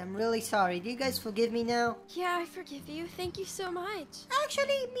enjoy, and I'm really sorry. Do you guys forgive me now? Yeah, I forgive you. Thank you so much.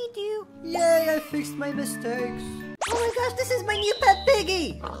 Actually, me too. Yay, I fixed my mistakes. Oh my gosh, this is my new pet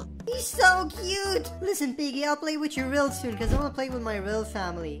Piggy. He's so cute. Listen, Piggy, I'll play with you real soon because I want to play with my real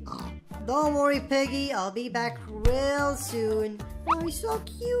family. Don't worry, Piggy. I'll be back real soon. Oh, he's so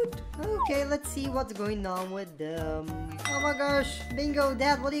cute. Okay, let's see what's going on with them. Oh my gosh. Bingo,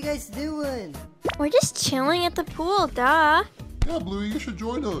 Dad, what are you guys doing? We're just chilling at the pool, duh. Yeah, Bluey, you should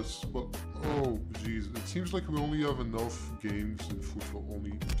join us. But, oh, jeez, it seems like we only have enough games and food for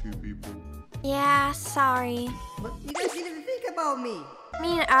only 2 people. Yeah, sorry. But you guys didn't even think about me. I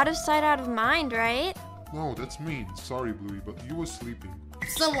mean, out of sight, out of mind, right? No, that's mean. Sorry, Bluey, but you were sleeping.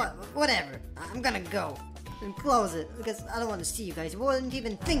 So what? Whatever. I'm gonna go. And close it because I don't want to see you guys. You weren't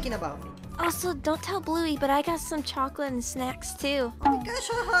even thinking about me. Also, don't tell Bluey, but I got some chocolate and snacks too. Oh my gosh,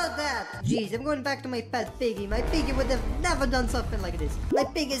 I heard that. Jeez, I'm going back to my pet Piggy. My Piggy would have never done something like this. My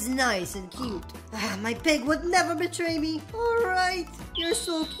pig is nice and cute. My pig would never betray me. Alright, you're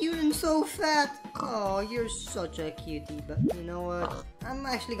so cute and so fat. Oh, you're such a cutie. But you know what? I'm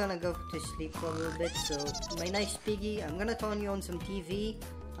actually gonna go to sleep for a little bit. So, my nice Piggy, I'm gonna turn you on some TV.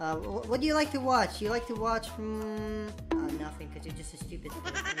 What do you like to watch? You like to watch, nothing, because you're just a stupid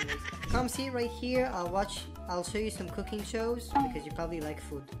kid. Anyways, come sit right here. I'll show you some cooking shows, because you probably like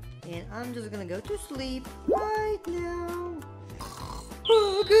food. And I'm just gonna go to sleep right now.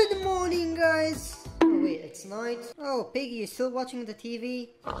 Oh, good morning, guys. Oh, wait, it's night. Oh, Piggy, you still watching the TV?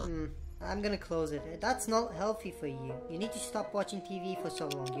 I'm gonna close it. That's not healthy for you. You need to stop watching TV for so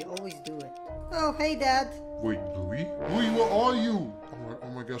long. You always do it. Oh, hey, Dad. Wait, Bluey? Bluey, where are you? Oh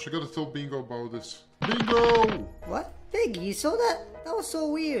my gosh, I gotta tell Bingo about this. Bingo! What? Piggy, you saw that? That was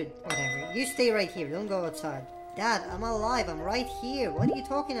so weird. Whatever, you stay right here. Don't go outside. Dad, I'm alive. I'm right here. What are you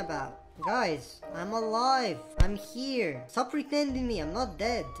talking about? Guys, I'm alive. I'm here. Stop pretending me. I'm not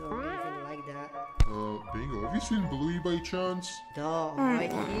dead or anything like that. Bingo, have you seen Bluey by chance? Duh, I'm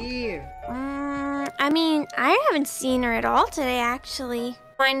right here. I mean, I haven't seen her at all today, actually.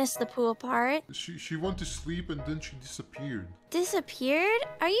 Minus the pool part. She went to sleep and then she disappeared. Disappeared?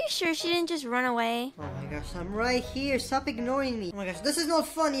 Are you sure she didn't just run away? Oh my gosh, I'm right here. Stop ignoring me. Oh my gosh, this is not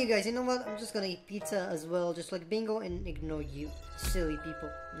funny, you guys. You know what? I'm just gonna eat pizza as well, just like Bingo, and ignore you. Silly people.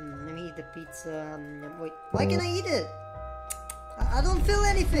 Let me eat the pizza. Wait, why can't I eat it? I don't feel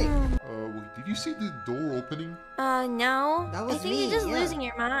anything. Wait, did you see the door opening? No. That was I think me, you're just yeah. losing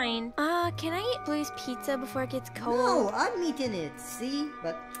your mind. Can I eat Bluey's pizza before it gets cold? No, I'm eating it, see?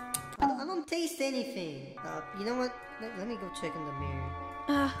 But I don't taste anything. You know what? Let me go check in the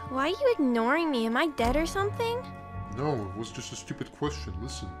mirror. Why are you ignoring me? Am I dead or something? No, it was just a stupid question.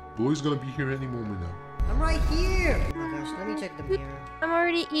 Listen, Bluey's gonna be here any moment now. I'm right here. Oh my gosh, let me check the mirror. I'm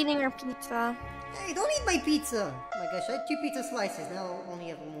already eating our pizza. Hey, don't eat my pizza. Oh my gosh, I had 2 pizza slices. Now I only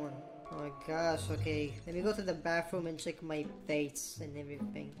have 1. Oh my gosh, okay. Let me go to the bathroom and check my face and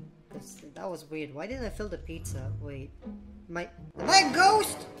everything. That was weird. Why didn't I fill the pizza? Wait. Am I a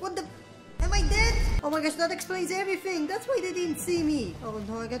ghost? What the? Am I dead? Oh my gosh, that explains everything. That's why they didn't see me. Oh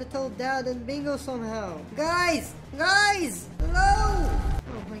no, I gotta tell Dad and Bingo somehow. Guys! Guys! Hello!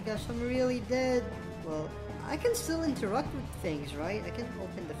 Oh my gosh, I'm really dead. Well, I can still interact with things, right? I can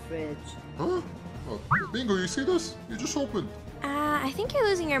open the fridge. Huh? Oh, Bingo, you see this? You just opened. I think you're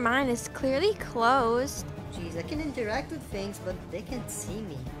losing your mind. It's clearly closed. Jeez, I can interact with things, but they can't see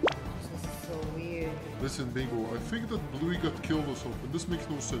me. This is so weird. Listen, Bingo, I think that Bluey got killed or something. This makes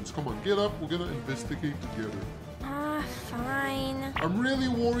no sense. Come on, get up. We're gonna investigate together. Fine. I'm really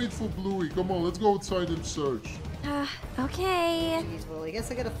worried for Bluey. Come on, let's go outside and search. Okay. Jeez, well, I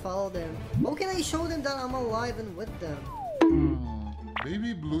guess I gotta follow them. How can I show them that I'm alive and with them?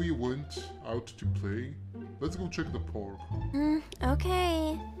 Maybe Bluey went out to play Let's go check the park.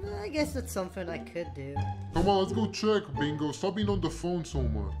 Okay. I guess that's something I could do. Come on, let's go check, Bingo. Stop being on the phone so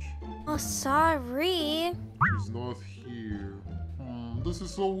much. Oh, sorry. He's not here. This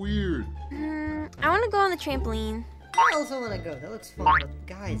is so weird. I want to go on the trampoline. I also want to go. That looks fun. But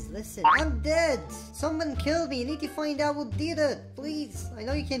guys, listen. I'm dead. Someone killed me. You need to find out who did it. Please. I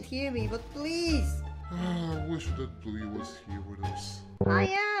know you can't hear me, but please. I wish that Bluey was here with us. I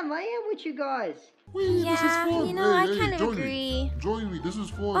am with you guys. Whee, this is Yeah, fun. you know, I Hey, kind of join agree. Me. Join me, this is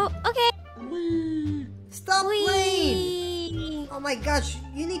fun. Oh, okay. Whee! Stop playing. Whee! Oh my gosh,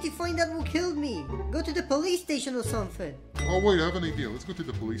 you need to find out who killed me. Go to the police station or something. Oh wait, I have an idea. Let's go to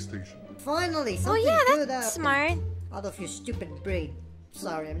the police station. Finally, Oh something yeah, good that's happened. smart. Out of your stupid brain.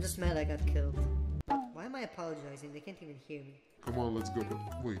 Sorry, I'm just mad I got killed. Why am I apologizing? They can't even hear me. Come on, let's go.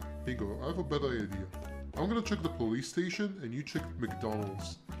 Wait, Bingo, I have a better idea. I'm gonna check the police station and you check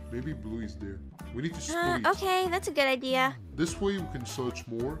McDonald's. Maybe Bluey's there. We need to split. Okay, that's a good idea. This way we can search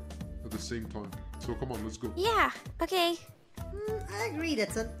more at the same time. So come on, let's go. Yeah, okay. I agree,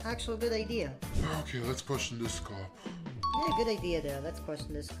 that's an actual good idea. Okay, let's question this cop. Yeah, good idea there. Let's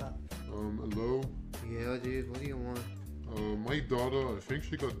question this cop. Hello? Yeah, dude, what do you want? My daughter, I think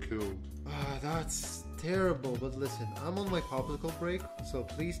she got killed. That's terrible, but listen, I'm on my popsicle break, so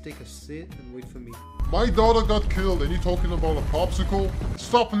please take a seat and wait for me. My daughter got killed and you talking about a popsicle?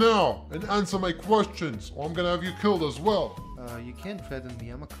 Stop now and answer my questions or I'm gonna have you killed as well. You can't threaten me,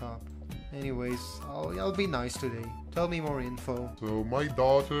 I'm a cop. Anyways, I'll be nice today. Tell me more info. So my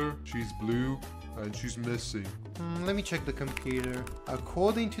daughter, she's blue and she's missing. Let me check the computer.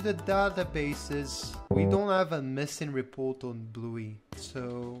 According to the databases, we don't have a missing report on Bluey.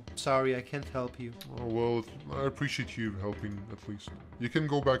 So, sorry, I can't help you. Oh, well, I appreciate you helping at least. You can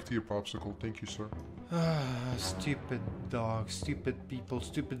go back to your popsicle. Thank you, sir. Stupid dog, stupid people,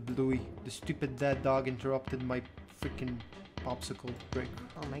 stupid Bluey. The stupid dead dog interrupted my freaking popsicle break.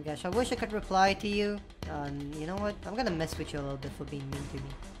 Oh my gosh, I wish I could reply to you. You know what? I'm gonna mess with you a little bit for being mean to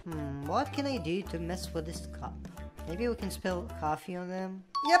me. What can I do to mess with this cup? Maybe we can spill coffee on them?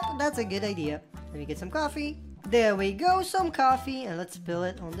 Yep, that's a good idea. Let me get some coffee. There we go, some coffee, and let's spill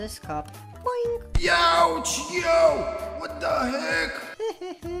it on this cup. Boing! Youch! Yo! What the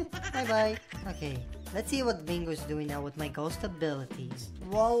heck? Bye-bye. Okay, let's see what Bingo's doing now with my ghost abilities.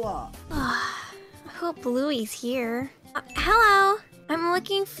 Voila! I hope Bluey's here. Hello. I'm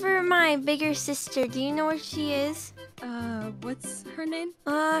looking for my bigger sister. Do you know where she is? What's her name?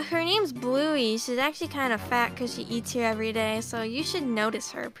 Her name's Bluey. She's actually kind of fat because she eats here every day, so you should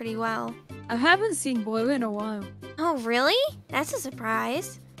notice her pretty well. I haven't seen Bluey in a while. Oh, really? That's a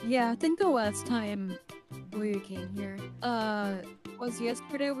surprise. Yeah, I think the last time Bluey came here, was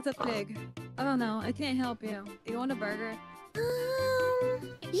yesterday with a pig. I don't know, I can't help you. Do you want a burger?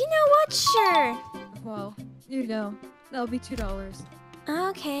 You know what? Sure. Well, you go. That'll be $2.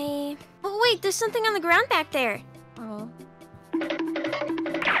 Okay. Oh, wait, there's something on the ground back there. Oh.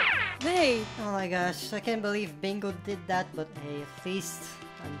 Hey! Oh my gosh, I can't believe Bingo did that, but hey, at least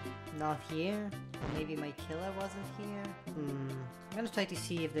I'm not here. Or maybe my killer wasn't here. I'm gonna try to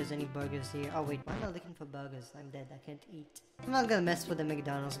see if there's any burgers here. Oh wait, why am I looking for burgers? I'm dead, I can't eat. I'm not gonna mess with the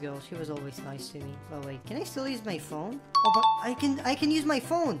McDonald's girl, she was always nice to me. Oh wait, can I still use my phone? Oh, but I can use my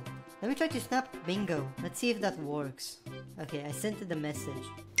phone! Let me try to snap Bingo. Let's see if that works. Okay, I sent it the message.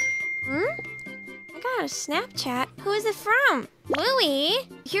 I got a Snapchat. Who is it from? Bluey?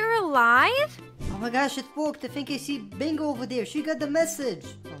 You're alive? Oh my gosh, it worked. I think I see Bingo over there. She got the message.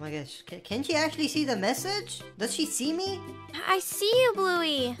 Oh my gosh, can she actually see the message? Does she see me? I see you,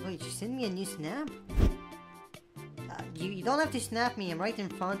 Bluey. Wait, she sent me a new snap? You don't have to snap me. I'm right in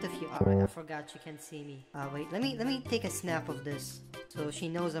front of you. Alright, I forgot she can't see me. Wait, let me take a snap of this. So she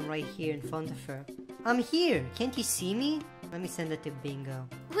knows I'm right here in front of her. I'm here. Can't you see me? Let me send it to Bingo.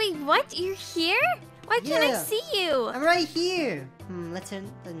 Wait, what? You're here? Why can't I see you? I'm right here. Let's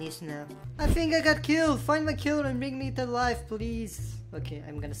send a new snap. I think I got killed. Find my killer and bring me to life, please. Okay,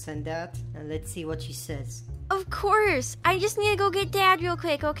 I'm gonna send that. And let's see what she says. Of course. I just need to go get Dad real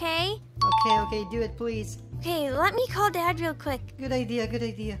quick, okay? Okay, do it, please. Okay, let me call Dad real quick. Good idea, good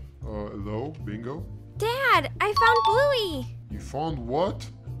idea. Hello, Bingo? Dad, I found Bluey. You found what?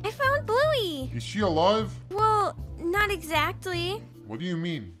 I found Bluey. Is she alive? Well, not exactly. What do you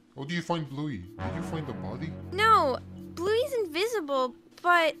mean? How do you find Bluey? Did you find the body? No, Bluey's invisible,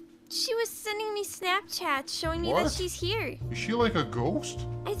 but she was sending me Snapchats showing me that What? she's here. Is she like a ghost?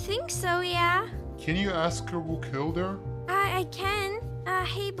 I think so, yeah. Can you ask her who killed her? I can.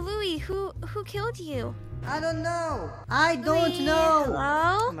 Hey Bluey, who killed you? I don't know. I don't Bluey, know.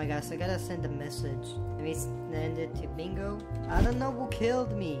 Hello? Oh my gosh, I gotta send a message. Let me send it to Bingo. I don't know who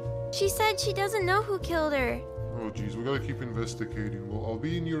killed me. She said she doesn't know who killed her. Oh jeez, we gotta keep investigating. Well, I'll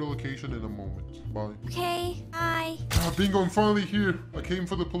be in your location in a moment. Bye. Okay, bye. Ah, Bingo, I'm finally here. I came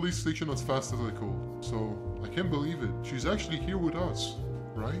for the police station as fast as I could. So, I can't believe it. She's actually here with us,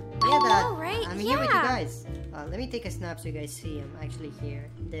 right? Yeah, Dad. know, right? I'm here with you guys. Let me take a snap so you guys see I'm actually here.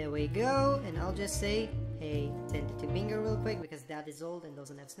 There we go. And I'll just say, hey, send it to Bingo real quick because Dad is old and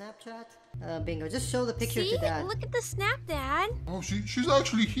doesn't have Snapchat. Bingo, just show the picture See? to Dad. Look at the snap, Dad. Oh, she's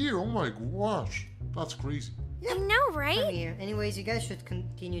actually here. Oh my gosh. That's crazy. I know, I'm right? here. Anyways, you guys should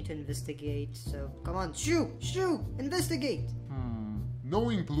continue to investigate. So, come on, shoo, investigate.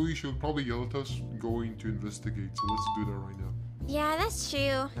 Knowing Bluey, she'll probably yell at us going to investigate. So let's do that right now. Yeah, that's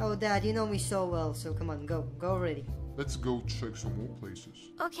true. Oh, Dad, you know me so well. So come on, go already. Let's go check some more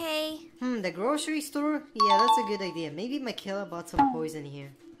places. Okay. The grocery store? Yeah, that's a good idea. Maybe my killer bought some poison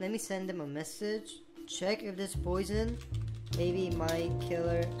here. Let me send him a message. Check if there's poison. Maybe my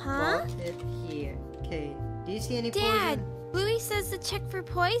killer bought it here. Okay. Do you see any Dad, poison? Bluey says to check for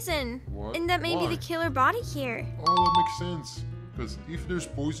poison. What? And that maybe Why? the killer bought it here. Oh, that makes sense. Because if there's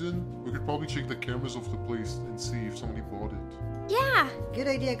poison, we could probably check the cameras of the place and see if somebody bought it. Yeah. Good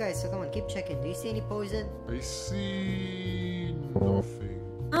idea, guys. So come on, keep checking. Do you see any poison? I see nothing.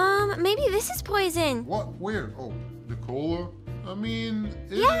 Maybe this is poison. What? Where? Oh, the cola? I mean,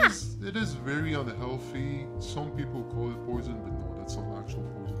 it is very unhealthy. Some people call it poison, but no, that's not actual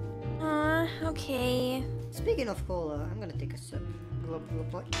poison. Okay. Speaking of cola, I'm gonna take a sip. Glub,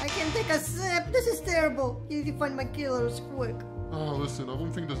 glub, glub. I can take a sip! This is terrible! You need to find my killers quick. Ah, listen, I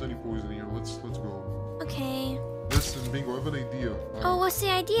don't think there's any poison here. Let's go. Okay. Listen, Bingo, I have an idea. Oh, what's the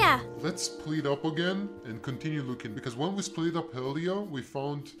idea? Let's split up again and continue looking. Because when we split up earlier, we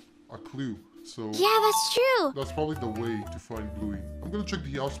found a clue. So Yeah, that's true. that's probably the way to find Bluey. I'm gonna check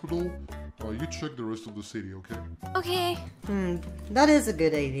the hospital. You check the rest of the city, okay? Okay. That is a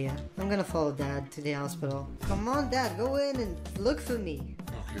good idea. I'm gonna follow Dad to the hospital. Come on, Dad, go in and look for me.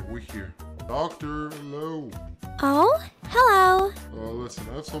 Okay, we're here. Doctor, hello. Oh, hello. Listen,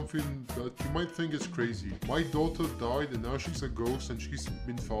 I have something that you might think is crazy. My daughter died and now she's a ghost and she's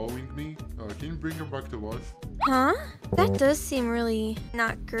been following me. Can you bring her back to life? Huh? That does seem really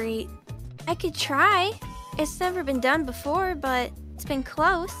not great. I could try. It's never been done before, but it's been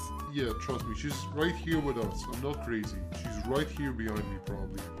close. Yeah, trust me, she's right here with us. I'm not crazy. She's right here behind me,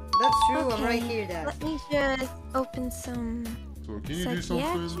 probably. That's true, I'm Okay, right here, Dad. Let me just open some So can you do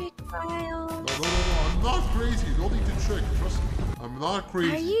something? psychiatric files. No, I'm not crazy. You don't need to check. Trust me. I'm not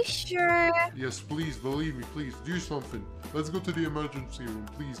crazy. Are you sure? Yes, please, believe me, please, do something. Let's go to the emergency room.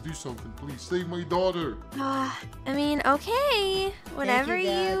 Please, do something. Please, save my daughter. I mean, okay. Whatever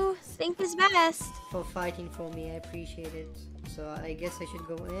Dad. you think is best. For fighting for me, I appreciate it. So I guess I should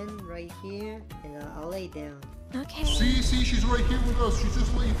go in right here and I'll lay down. Okay. See, she's right here with us. She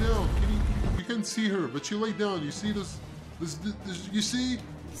just laid down. You can't see her, but she laid down. You see this you see?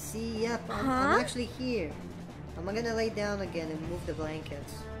 See, yep, I'm actually here. I'm gonna lay down again and move the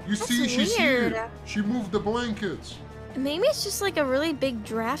blankets. You That's see, she's weird. here. She moved the blankets. Maybe it's just like a really big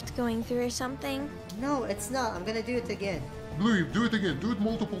draft going through or something. No, it's not. I'm gonna do it again. Bluey, do it again. Do it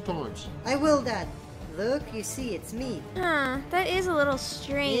multiple times. I will, Dad. Look, you see, it's me. Huh, that is a little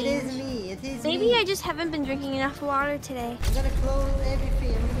strange. It is me. It is Maybe me. I just haven't been drinking enough water today. I'm gonna close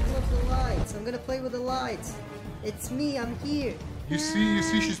everything. I'm gonna close the lights. I'm gonna play with the lights. It's me. I'm here. You see,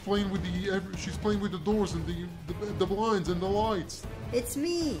 she's playing with the doors and the blinds and the lights. It's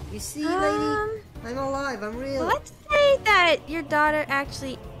me. You see, lady? I'm alive. I'm real. Let's say that your daughter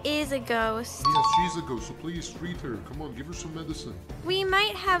actually is a ghost. Yes, she's a ghost, so please treat her. Come on, give her some medicine. We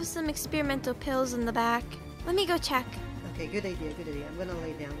might have some experimental pills in the back. Let me go check. Okay, good idea. Good idea. I'm gonna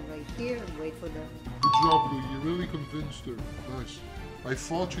lay down right here and wait for them. Good job, Bluey. You really convinced her. Nice. I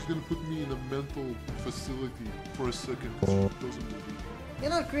thought she's gonna put me in a mental facility for a second because she doesn't believe me. You're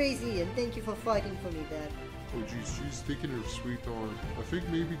not crazy, and thank you for fighting for me, Dad. Oh geez, she's taking her sweet time. I think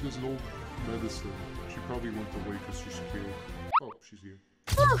maybe there's no medicine. She probably went away because she's scared. Oh, she's here.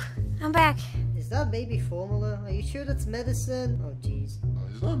 Whew, I'm back. Is that baby formula? Are you sure that's medicine? Oh, jeez.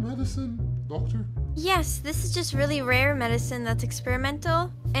 Is that medicine, doctor? Yes, this is just really rare medicine that's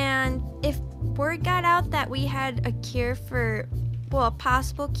experimental. And if word got out that we had a cure for, well, a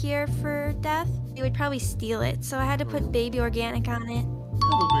possible cure for death, they would probably steal it. So I had to put baby organic on it. Yeah,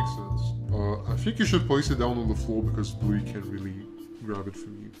 that makes sense. I think you should place it down on the floor because Bluey can't really grab it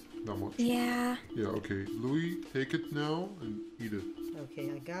from you that much. Yeah. Yeah, okay. Louis, take it now and eat it. Okay,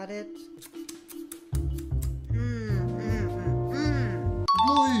 I got it.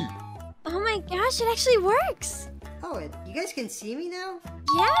 Louis! Oh my gosh, it actually works! Oh, you guys can see me now?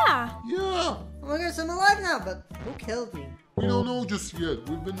 Yeah. Yeah. Oh my gosh, I'm alive now, but who killed me? We don't know just yet.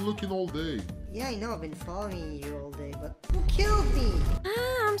 We've been looking all day. Yeah, I know, I've been following you all day, but who killed me?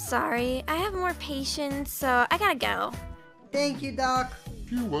 I'm sorry. I have more patience, so I gotta go. Thank you, Doc.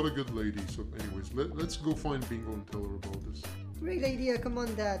 Phew, what a good lady. So anyways, let's go find Bingo and tell her about this. Great idea, come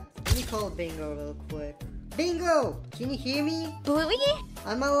on, Dad. Let me call Bingo real quick. Bingo! Can you hear me? Bluey?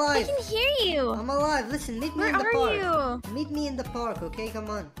 I'm I alive. can hear you. I'm alive. Listen, meet me Where in the are park. Meet me in the park, okay? Come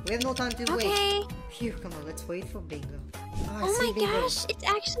on. We have no time to wait. Okay. Phew, come on, let's wait for Bingo. I Oh see my Bingo. gosh, it's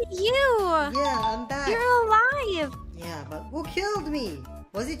actually you. Yeah, I'm back. You're alive. Yeah, but who killed me?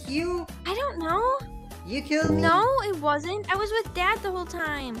 Was it you? I don't know. You killed me? No, it wasn't. I was with Dad the whole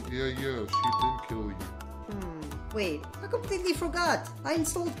time. Yeah, she didn't kill you. Wait, I completely forgot. I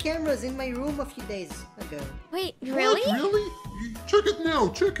installed cameras in my room a few days ago. Wait, really? What? Really? Check it now,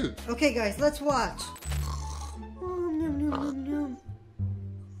 check it. Okay, guys, let's watch. Oh, nom, nom, nom, nom.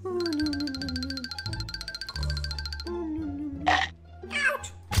 Oh, nom, nom, nom, nom. Oh, nom, nom, nom.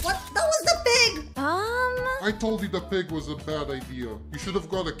 Ouch! What? That was the pig! I told you the pig was a bad idea. You should have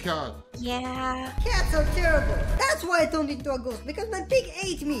got a cat. Yeah. Cats are terrible. That's why I turned into a ghost, because my pig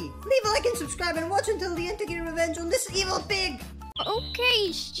ate me. Leave a like and subscribe and watch until the end to get revenge on this evil pig.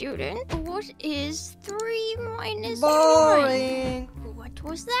 Okay, student. What is 3 minus Boring. 1? What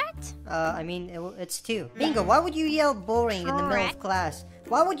was that? I mean, it's 2. Bingo, why would you yell boring in the middle of class?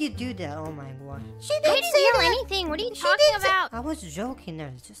 Why would you do that? Oh my god. She I didn't didn't say yell that. anything. What are you talking about? I was joking there.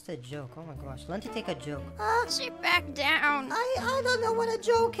 It's just a joke. Oh my gosh. Let me take a joke. Sit back down. I don't know what a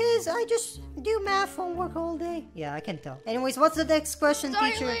joke is. I just do math homework all day. Yeah, I can tell. Anyways, what's the next question,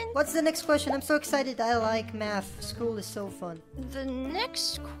 teacher? Silence. What's the next question? I'm so excited. I like math. School is so fun. The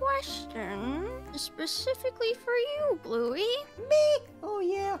next question is specifically for you, Bluey. Me? Oh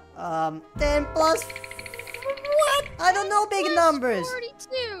yeah. 10 plus... What? I don't know big numbers.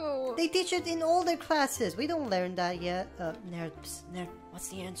 42. They teach it in older classes. We don't learn that yet. Nerd, what's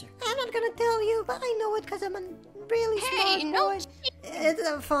the answer? I'm not gonna tell you, but I know it because I'm a really Hey, smart no boy.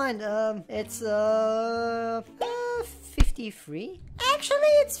 It's fine. It's 53. Actually,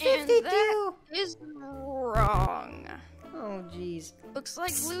 it's 52. And that is wrong. Oh jeez. Looks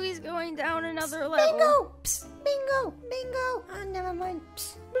like Bluey's going down another level. Bingo! Psst, bingo! Bingo! Oh, never mind.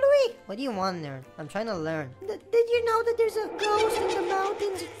 Psst, Bluey! What do you want, nerd? I'm trying to learn. Did you know that there's a ghost in the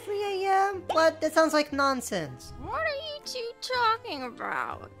mountains at 3 a.m.? What? That sounds like nonsense. What are you two talking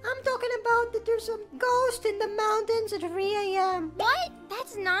about? I'm talking about that there's a ghost in the mountains at 3 a.m. What?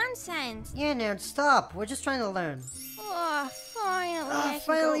 That's nonsense. Yeah, nerd, stop. We're just trying to learn. Oh, finally, I can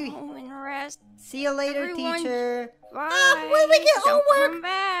finally. go home and rest. See you later, Everyone- teacher. Bye. When we get Don't homework. come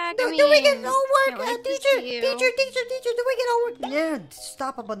back. Do I we get mean, homework? can't wait to Teacher, see you. teacher, do we get homework? Nerd,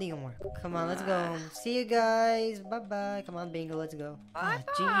 stop about the homework. Come on, let's go home. See you guys. Bye-bye. Come on, Bingo, let's go.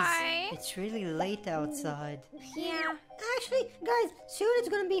 Bye-bye. It's really late outside. Yeah. Actually, guys, soon it's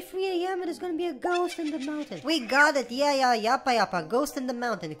gonna be 3 a.m. and there's gonna be a ghost in the mountain. We got it. Yeah, yappa. Ghost in the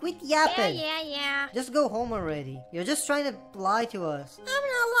mountain. Quit yapping. Yeah. Just go home already. You're just trying to lie to us. I'm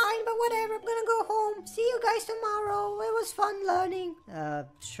not lying, but whatever. I'm gonna go home. See you guys tomorrow. It was fun learning.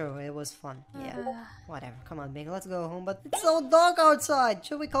 Sure, it was fun. Yeah. Whatever. Come on, Bingo. Let's go home. But it's so dark outside.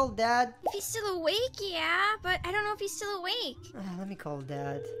 Should we call Dad? If he's still awake, yeah, but I don't know if he's still awake. Let me call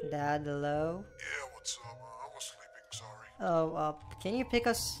Dad. Dad, hello? Yeah, what's up? I was sleeping, sorry. Oh, can you pick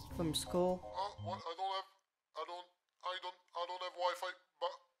us from school? What? I don't have Wi-Fi,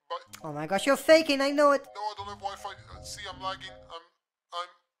 but... Oh my gosh, you're faking. I know it. No, I don't have Wi-Fi. See, I'm lagging.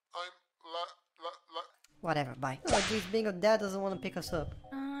 Whatever, bye. Oh, geez, Bingo, Dad doesn't want to pick us up.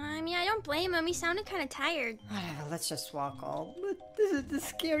 I mean, I don't blame him. He sounded kind of tired. Whatever, let's just walk home. But this is the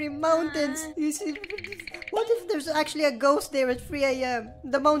scary mountains. You see, what if there's actually a ghost there at 3 a.m.?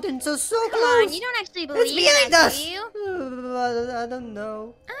 The mountains are so Come close. on, you don't actually It's believe behind that, us. do you? I don't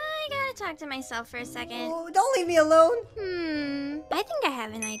know. I gotta talk to myself for a second. Oh, don't leave me alone. I think I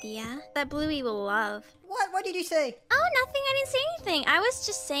have an idea that Bluey will love. What did you say? Oh, nothing. I didn't say anything. I was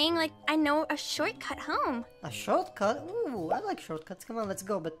just saying, like, I know a shortcut home. A shortcut? Ooh, I like shortcuts. Come on, let's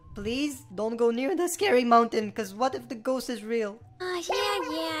go. But please don't go near the scary mountain, because what if the ghost is real? Yeah,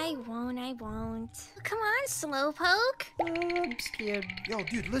 I won't. Come on, Slowpoke. I'm scared. Yo,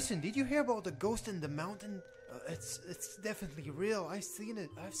 dude, listen. Did you hear about the ghost in the mountain? It's definitely real. I've seen it.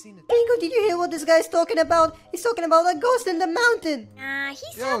 Bingo, did you hear what this guy's talking about? He's talking about a ghost in the mountain.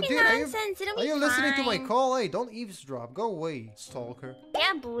 He's Yo, talking dude, nonsense. It'll be are you listening to my fine. call? Hey, don't eavesdrop. Go away, stalker. Yeah,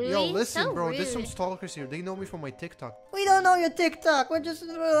 Yeah, Bluey. Yo, listen, so bro. rude. There's some stalkers here. They know me from my TikTok. We don't know your TikTok. We're just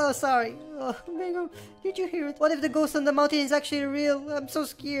sorry. Mango, did you hear it? What if the ghost on the mountain is actually real? I'm so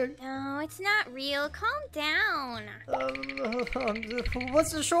scared. No, it's not real. Calm down.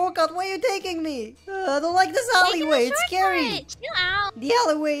 What's the shortcut? Where are you taking me? I don't like this alleyway. It's scary. Chill out. The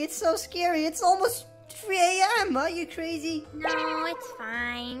alleyway, it's so scary. It's almost 3 a.m. Are you crazy? No, it's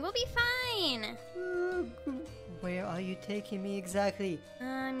fine. We'll be fine. Where are you taking me exactly?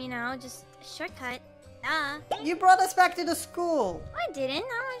 You know, just a shortcut. Duh. You brought us back to the school. I didn't. I don't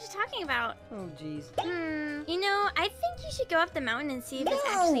know what you're talking about. Oh, jeez. You know, I think you should go up the mountain and see if it's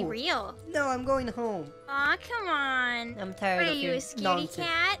actually real. No, I'm going home. Aw, come on. I'm tired What, of are you your a scaredy nonsense.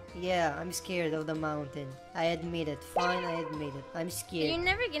 cat? Yeah, I'm scared of the mountain. I admit it. Fine, I admit it. I'm scared. You're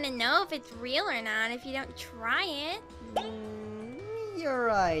never gonna know if it's real or not if you don't try it. You're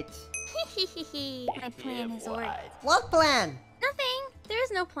right. My plan has worked. What plan? Nothing. There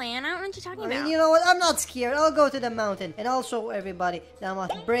is no plan. I don't know what you're talking I mean, about. you know what? I'm not scared. I'll go to the mountain and I'll show everybody that I'm a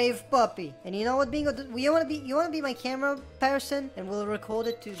brave puppy. And you know what, Bingo? You wanna be my camera person, and we'll record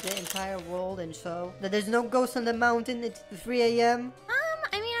it to the entire world and show that there's no ghost on the mountain. It's 3 a.m.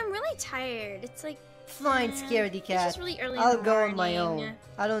 I mean, I'm really tired. It's like Fine, scaredy cat. It's just really early I'll in the go on my morning. own.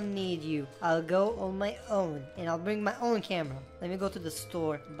 I don't need you. I'll go on my own, and I'll bring my own camera. Let me go to the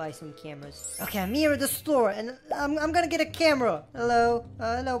store and buy some cameras. Okay, I'm here at the store, and I'm gonna get a camera. Hello,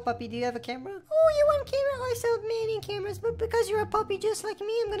 hello, puppy. Do you have a camera? Oh, you want camera? I sell many cameras, but because you're a puppy just like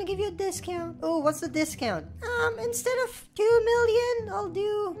me, I'm gonna give you a discount. Oh, what's the discount? Instead of 2 million, I'll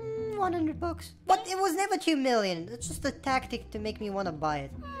do 100 bucks. But it was never 2 million. It's just a tactic to make me wanna buy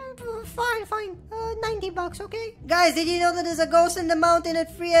it. Fine. 90 bucks, okay? Guys, did you know that there's a ghost in the mountain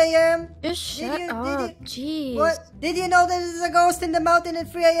at 3 a.m.? Just shut up, jeez. What? Did you know that there's a ghost in the mountain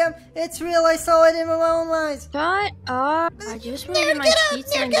at 3 a.m.? It's real, I saw it in my own eyes. Shut up. I just want to get my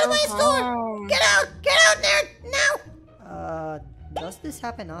pizza and go home. Get out, nerd, now! Does this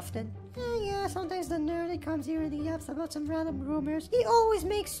happen often? Yeah, sometimes the nerd that comes here and he yaps about some random rumors. He always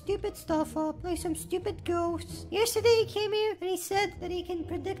makes stupid stuff up, like some stupid ghosts. Yesterday he came here and he said that he can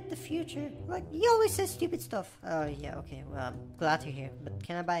predict the future. Like, he always says stupid stuff. Oh, yeah, okay, well, I'm glad to hear. But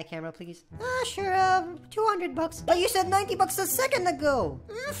can I buy a camera, please? Sure, 200 bucks. But you said 90 bucks a second ago.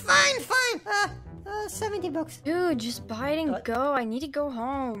 Fine. 70 bucks. Dude, just buy it and go. I need to go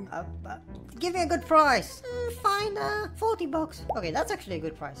home. Give me a good price. Fine, 40 bucks. Okay, that's actually a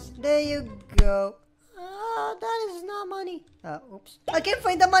good price. There you go. That is not money. Oops. I can't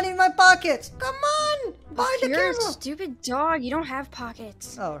find the money in my pockets. Come on, buy the You're camera. a stupid dog. You don't have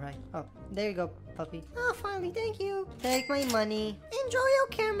pockets. Oh, right. Oh, there you go, puppy. Finally, thank you. Take my money. Enjoy your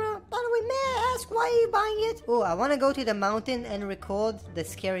camera. By the way, may I ask why are you buying it? Oh, I want to go to the mountain and record the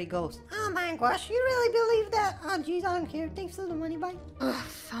scary ghost. Oh my gosh, you really believe that? Oh, jeez, I don't care. Thanks for the money, bye.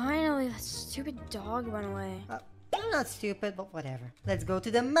 Finally, that stupid dog went away. I'm not stupid, but whatever. Let's go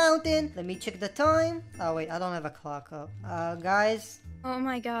to the mountain. Let me check the time. Oh, wait, I don't have a clock up. Guys. Oh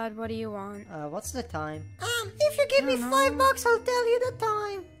my god, what do you want? What's the time? If you give me $5, I'll tell you the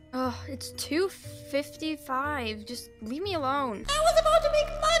time. Oh, it's 2:55. Just leave me alone. I was about to make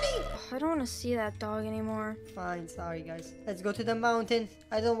money. I don't want to see that dog anymore. Fine, sorry guys. Let's go to the mountain.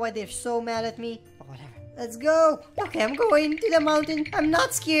 I don't know why they're so mad at me, but whatever. Let's go. Okay, I'm going to the mountain. I'm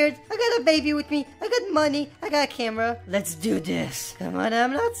not scared. I got a baby with me. I got money. I got a camera. Let's do this. Come on,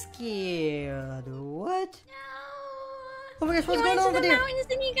 I'm not scared. What? Oh my gosh, what's going on over there?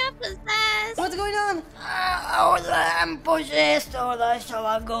 And you got possessed. What's going on? I'm possessed. I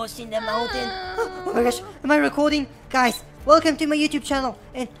saw a ghost in the mountain. Oh my gosh, am I recording? Guys, welcome to my YouTube channel.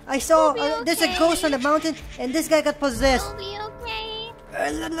 And I saw there's a ghost on the mountain and this guy got possessed. I'll be okay.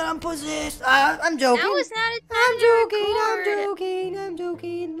 I'm possessed. I'm joking. That was not a time I'm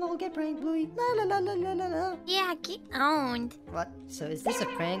joking. I'll get pranked, Bluey. La. Yeah, get owned. What? So is this a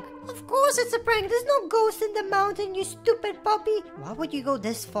prank? Of course it's a prank. There's no ghost in the mountain, you stupid puppy. Why would you go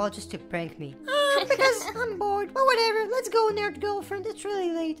this far just to prank me? Because I'm bored. But whatever. Let's go, nerd girlfriend. It's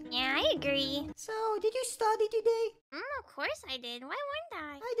really late. Yeah, I agree. So, did you study today? Of course I did. Why wouldn't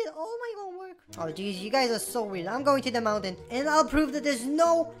I? I did all my homework. Oh, jeez, you guys are so weird. I'm going to the mountain, and I'll prove that there's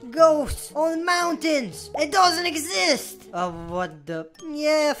no ghosts on mountains. It doesn't exist. Oh, what the?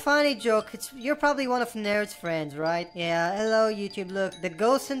 Yeah, funny joke. You're probably one of Nerd's friends, right? Yeah, hello, YouTube. Look, the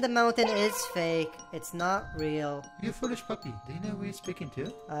ghost in the mountain is fake. It's not real. You foolish puppy. Do you know who you're speaking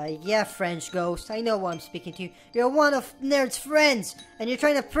to? Yeah, French ghost. I know who I'm speaking to. You're one of Nerd's friends, and you're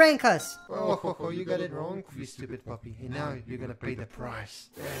trying to prank us. Oh, you got it wrong, you stupid puppy. And now you're gonna pay the price.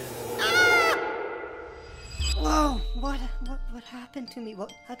 Whoa, what happened to me?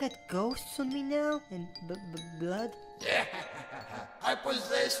 What, I got ghosts on me now? And blood? Yeah, I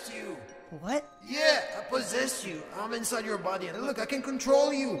possessed you. What? Yeah, I possessed you. I'm inside your body, and look, I can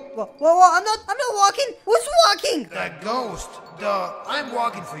control you. Whoa, I'm not walking. Who's walking? That ghost. Duh, I'm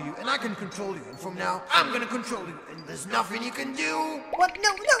walking for you, and I can control you. And from now, I'm gonna control you, and there's nothing you can do. What? No,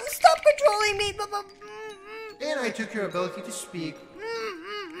 stop controlling me. And I took your ability to speak.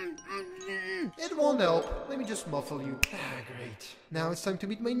 It won't help. Let me just muffle you. Great. Now it's time to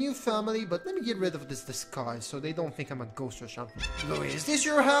meet my new family, but let me get rid of this disguise so they don't think I'm a ghost or something. Louis, is this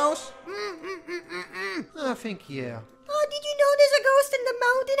your house? I think, yeah. Oh, did you know there's a ghost in the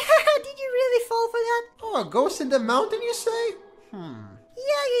mountain? Did you really fall for that? Oh, a ghost in the mountain, you say?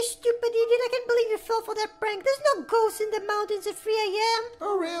 Yeah, you stupid idiot. I can't believe you fell for that prank. There's no ghosts in the mountains at 3 a.m.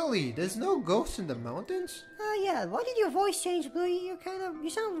 Oh, really? There's no ghosts in the mountains? Oh, yeah. Why did your voice change, Bluey? You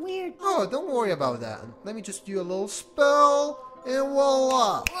sound weird. Oh, don't worry about that. Let me just do a little spell, and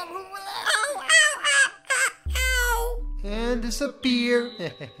voila! And disappear.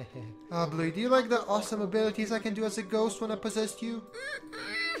 Bluey, do you like the awesome abilities I can do as a ghost when I possessed you?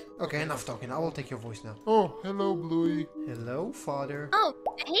 Okay, enough talking. I will take your voice now. Oh, hello, Bluey. Hello, father. Oh,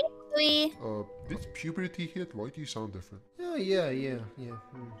 hey, Bluey. Did puberty hit? Why do you sound different? Oh, yeah.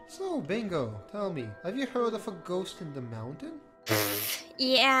 So, Bingo, tell me, have you heard of a ghost in the mountain?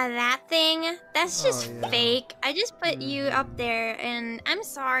 Yeah, that thing. That's just yeah. fake. I just put you up there, and I'm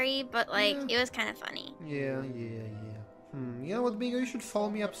sorry, but like, it was kind of funny. Yeah. You know what, Bingo? You should follow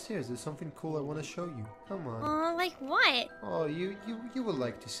me upstairs. There's something cool I want to show you. Come on. Like what? Oh, you would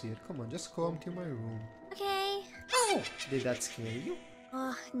like to see it. Come on, just come to my room. Okay. Oh! Did that scare you?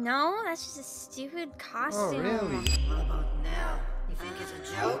 No, that's just a stupid costume. Oh, really? What about now? You think it's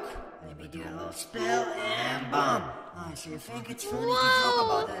a joke? Let me do a little spell and bomb. Oh, so you think it's funny to joke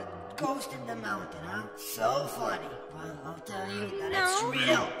about a ghost in the mountain, huh? So funny. Well, I'll tell you that it's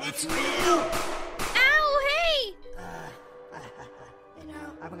real. It's real! Ow, hey! You know,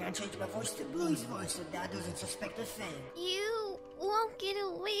 I'm gonna change my voice to Bluey's voice so Dad doesn't suspect a thing. You won't get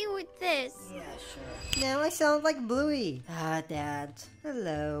away with this. Yeah, sure. Now I sound like Bluey. Dad.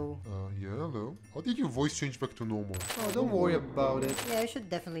 Hello. Yeah, hello. How did your voice change back to normal? Oh, don't worry about it. Yeah, I should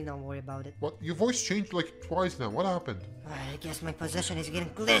definitely not worry about it. What? Your voice changed like twice now. What happened? I guess my possession is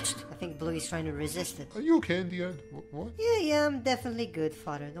getting glitched. I think Bluey's trying to resist it. Are you okay in the end? What? Yeah, I'm definitely good,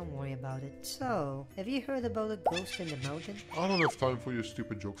 Father. Don't worry about it. So, have you heard about a ghost in the mountain? I don't have time for your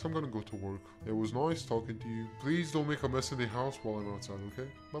stupid jokes. I'm gonna go to work. It was nice talking to you. Please don't make a mess in the house while I'm outside, okay?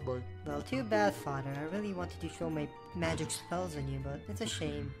 Bye-bye. Well, too bad, Father. I really wanted to show my magic spells on you, but it's a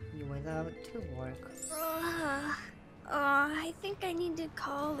shame. You went out to work. I think I need to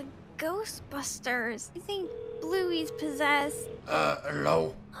call the Ghostbusters. I think Bluey's possessed.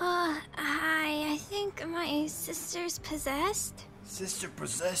 Hello? Hi. I think my sister's possessed. Sister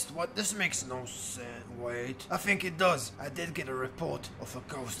possessed? What? This makes no sense. Wait. I think it does. I did get a report of a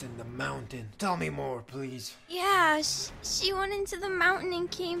ghost in the mountain. Tell me more, please. Yeah, she went into the mountain and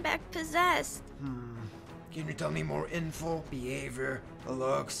came back possessed. Can you tell me more info? Behavior,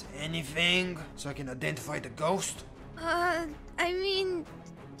 looks, anything? So I can identify the ghost? I mean,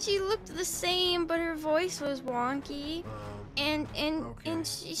 she looked the same, but her voice was wonky. And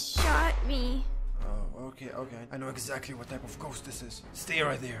she shot me. Oh, okay. I know exactly what type of ghost this is. Stay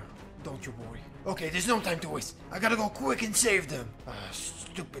right there. Don't you worry. Okay, there's no time to waste. I gotta go quick and save them.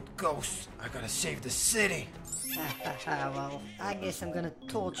 Stupid ghosts. I gotta save the city. Well, I guess I'm gonna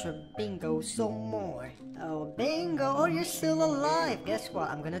torture Bingo some more. Oh, Bingo, you're still alive. Guess what?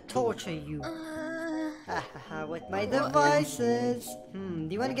 I'm gonna torture you. With my devices. Do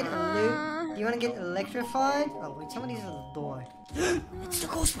you wanna get loot? Do you wanna get electrified? Oh wait, somebody's at the door. It's the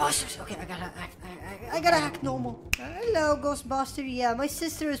Ghostbusters. Okay, I gotta act normal. Hello, Ghostbuster. Yeah, my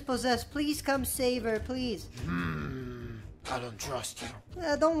sister is possessed. Please come save her, please. I don't trust you.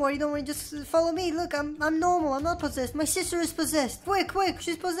 Don't worry. Just follow me. Look, I'm normal. I'm not possessed. My sister is possessed. Quick,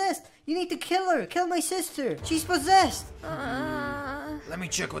 she's possessed. You need to kill her. Kill my sister. She's possessed. Let me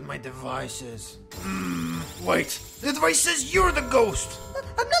check with my devices. Wait. The device says you're the ghost.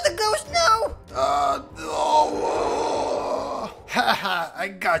 I'm not the ghost. No. Haha, I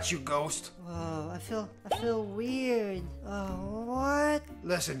got you, ghost. Whoa, I feel weird. Oh, what?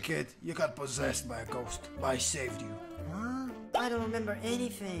 Listen, kid, you got possessed by a ghost, but I saved you. Huh? I don't remember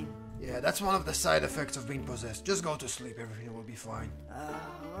anything. Yeah, that's one of the side effects of being possessed. Just go to sleep, everything will be fine.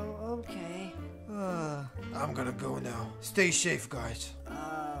 Okay. I'm gonna go now. Stay safe, guys.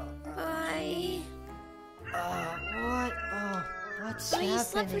 Bye. What? What's But you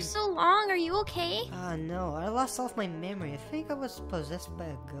slept for so long. Are you okay? No, I lost all of my memory. I think I was possessed by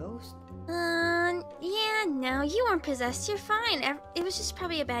a ghost. Yeah, No, you weren't possessed. You're fine. It was just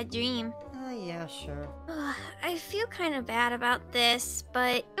probably a bad dream. Yeah, sure. I feel kind of bad about this,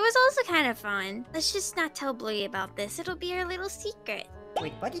 but it was also kind of fun. Let's just not tell Bluey about this. It'll be our little secret.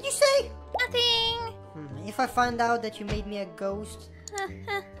 Wait, what did you say? Nothing. If I find out that you made me a ghost.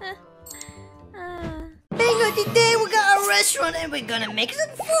 Bingo, today we got a restaurant and we're gonna make some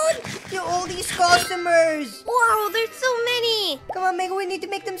food to all these customers. Wow, there's so many. Come on, Bingo, we need to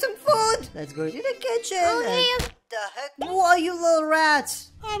make them some food. Let's go to the kitchen. Okay. The heck? Who are you little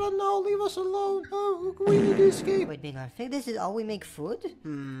rats? I don't know, leave us alone. We need to escape. Wait, Bingo, I think this is all we make food?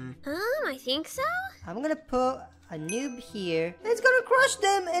 I think so. I'm gonna put a noob here. It's gonna crush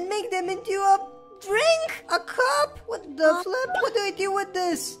them and make them into a drink? A cup? What the flip? What do I do with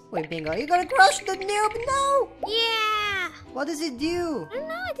this? Wait, Bingo, you're gonna crush the noob? No! Yeah. What does it do? I don't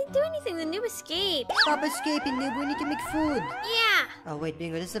know. I didn't do anything. The noob escaped. Stop escaping, noob. We need to make food. Yeah. Oh, wait,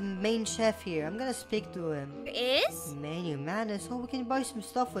 Bingo. There's a main chef here. I'm gonna speak to him. There is? Menu man, so we can buy some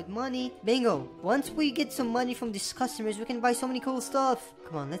stuff with money. Bingo. Once we get some money from these customers, we can buy so many cool stuff.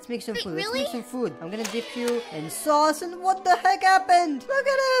 Come on, let's make some food. Really? Let's make some food. I'm gonna dip you in sauce. And what the heck happened? Look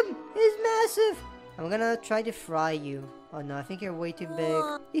at him. He's massive. I'm gonna try to fry you. Oh no, I think you're way too big.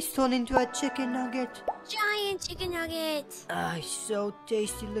 He's turned into a chicken nugget. Giant chicken nugget. Ah, he's so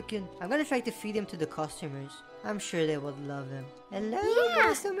tasty looking. I'm gonna try to feed him to the customers. I'm sure they would love him. Hello, Yeah,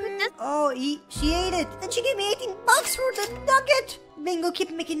 customer. Oh, she ate it. And she gave me 18 bucks for the nugget. Bingo, keep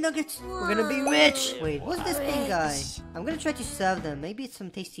making nuggets. We're gonna be rich. Wait, who's this big guy? I'm gonna try to serve them. Maybe it's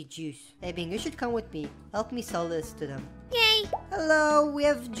some tasty juice. Hey, Bingo, you should come with me. Help me sell this to them. Yay. Hello, we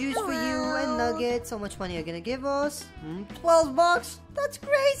have juice for you and nuggets. How much money are you gonna give us? 12 bucks? That's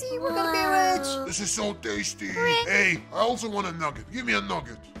crazy. We're gonna be rich. This is so tasty. Hey, I also want a nugget. Give me a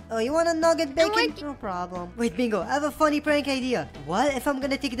nugget. Oh, you want a nugget bacon? No problem. Wait, Bingo, I have a funny prank idea. What if I'm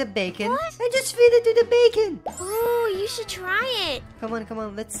gonna take the bacon and just feed it to the bacon? Ooh, you should try it. Come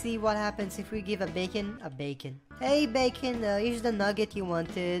on, let's see what happens if we give a bacon a bacon. Hey, bacon, here's the nugget you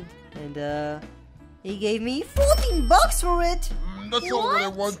wanted. And, he gave me 14 bucks for it. That's not what I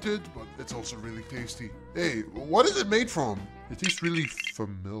wanted, but it's also really tasty. Hey, what is it made from? It tastes really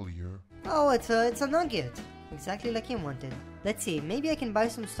familiar. Oh, it's a nugget. Exactly like you wanted. Let's see, maybe I can buy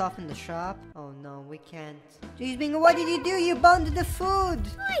some stuff in the shop. Oh no, we can't. Jeez, Bingo, what did you do? You burned the food.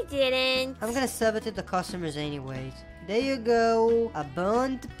 I didn't. I'm gonna serve it to the customers anyways. There you go, a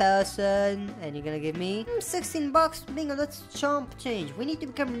burnt person, and you're gonna give me 16 bucks. Bingo, that's chump change. We need to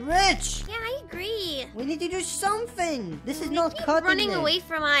become rich. Yeah, I agree. We need to do something. This is not Keep cutting running it. away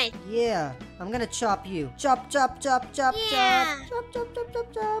from us. Yeah, I'm gonna chop you. Chop, chop, chop, chop, Yeah. chop. Chop, chop, chop,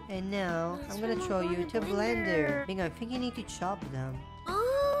 chop, chop. And now, I'm gonna throw you into a blender. Bingo, I think you need to chop them.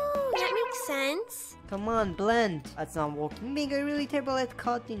 Oh, that makes sense. Come on, blend. That's not working. Bingo, you're really terrible at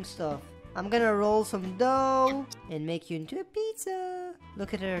cutting stuff. I'm gonna roll some dough and make you into a pizza.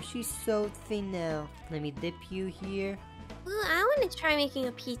 Look at her, she's so thin now. Let me dip you here. Ooh, I want to try making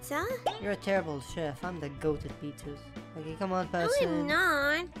a pizza. You're a terrible chef. I'm the goat at pizzas. Okay, come on, No, person. I'm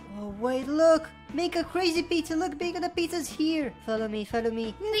not. Oh, wait, look. Make a crazy pizza. Look, Bingo, the pizza's here. Follow me, follow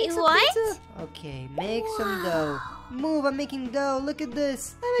me. We'll Wait, make some what? pizza. Okay, make some dough. Move, I'm making dough. Look at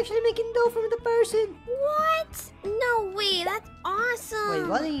this. I'm actually making dough from the person. What? No way, that's awesome. Wait,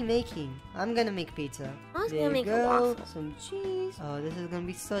 what are you making? I'm gonna make pizza. I was There gonna you make a go. waffle. Some cheese. Oh, this is gonna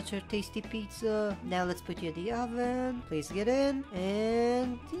be such a tasty pizza. Now let's put you in the oven. Please get in.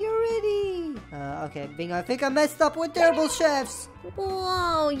 And you're ready. Okay, Bingo, I think I messed up with terrible chefs.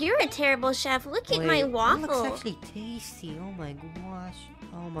 Whoa, you're a terrible chef. Look at my Wait, waffle. That looks actually tasty. Oh my gosh.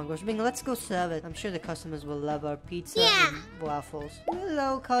 Oh my gosh. Bingo, let's go serve it. I'm sure the customers will love our pizza and waffles.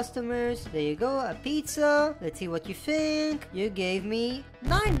 Hello, customers. There you go, a pizza. Let's see what you think. You gave me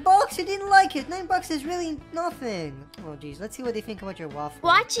 9 bucks. You didn't like it. 9 bucks is really nothing. Oh geez, let's see what they think about your waffle.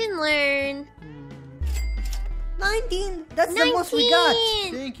 Watch and learn. 19! That's the most we got!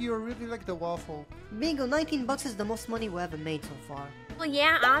 Thank you, I really like the waffle. Bingo, 19 bucks is the most money we ever made so far. Well,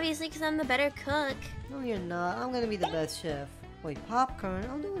 yeah, obviously, because I'm the better cook. No, you're not. I'm gonna be the best chef. Wait, popcorn?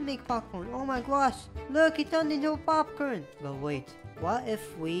 How do we make popcorn? Oh my gosh! Look, it turned into a popcorn! But wait, what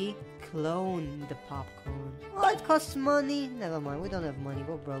if we clone the popcorn? Oh, it costs money. Never mind, we don't have money.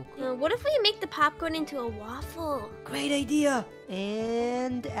 We're broke. What if we make the popcorn into a waffle? Great idea!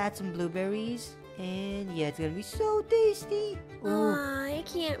 And add some blueberries. And yeah, it's gonna be so tasty. Ooh. I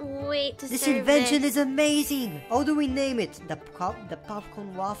can't wait to This serve invention this. is amazing! How do we name it? The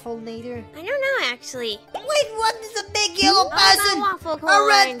popcorn waffle nader? I don't know, actually. Wait, what is a big yellow Oh, person? not waffle A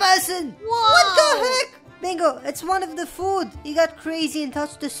red corn. person! Whoa. What the heck? Bingo, it's one of the food. He got crazy and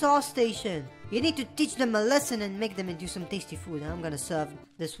touched the sauce station. You need to teach them a lesson and make them into some tasty food. I'm gonna serve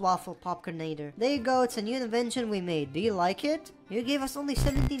this waffle popcornator. There you go, it's a new invention we made. Do you like it? You gave us only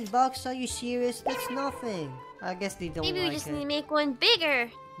 17 bucks, are you serious? That's nothing. I guess they don't Maybe we like just it. need to make one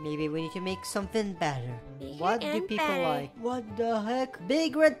bigger. Maybe we need to make something better. Bigger What do and people better. like? What the heck?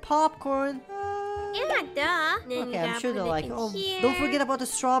 Big red popcorn? Yeah, duh. Then you Okay, I'm gotta sure put they'll it like it. in Oh, here. don't forget about the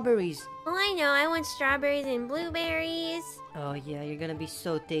strawberries. Oh, I know. I want strawberries and blueberries. Oh yeah, you're gonna be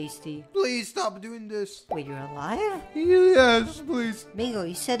so tasty. Please stop doing this. Wait, you're alive? Yes, please. Bingo,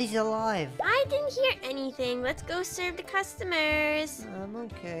 he said he's alive. I didn't hear anything. Let's go serve the customers. I'm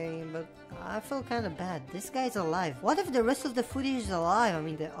okay, but I feel kind of bad. This guy's alive. What if the rest of the footage is alive? I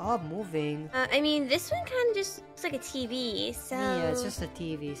mean, they're all moving. I mean, this one kind of just looks like a TV, so... Yeah, it's just a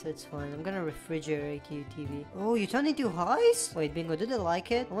TV, so it's fine. I'm gonna refrigerate you, TV. Oh, you turned into ice? Wait, Bingo, did they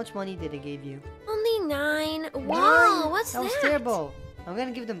like it? How much money did they give you? Only 9. Whoa, what's That that? was terrible. I'm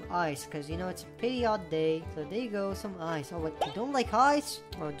gonna give them ice, because, you know, it's a pretty odd day. So there you go, some ice. Oh, wait, you don't like ice?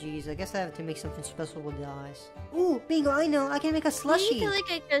 Oh, jeez, I guess I have to make something special with the ice. Ooh, Bingo, I know, I can make a slushy. Maybe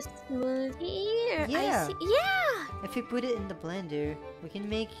like a smoothie or Yeah. icy? Yeah. If we put it in the blender, we can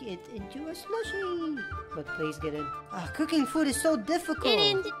make it into a slushy. But please get in. Cooking food is so difficult. Get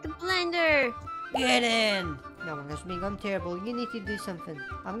into the blender. Get in! No, my gosh, Bingo, I'm terrible. You need to do something.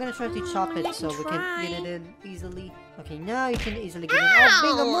 I'm gonna try to chop it I so can we can try. get it in easily. Okay, now you can easily get in. Oh,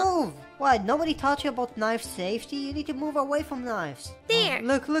 Bingo, move! What? Nobody taught you about knife safety? You need to move away from knives. There. Oh,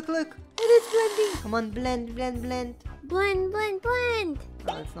 look, look, look. It is blending. Come on, blend, blend, blend. Blend, blend, blend.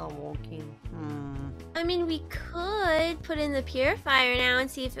 Oh, it's not working. I mean, we could put in the purifier now and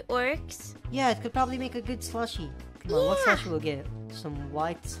see if it works. Yeah, it could probably make a good slushy. Come on, what Yeah. slushy we'll get? Some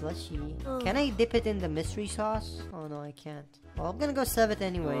white slushy. Oh. Can I dip it in the mystery sauce? Oh no, I can't. Well, I'm gonna go serve it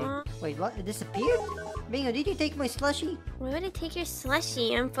anyway. Wait, what? It disappeared? Bingo, did you take my slushy? Why would I take your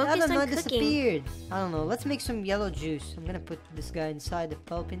slushy? I'm I focused don't know, on it cooking. disappeared. I don't know. Let's make some yellow juice. I'm gonna put this guy inside the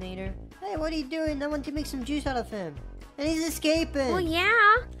pulpinator. Hey, what are you doing? I want to make some juice out of him. And he's escaping. Well, yeah.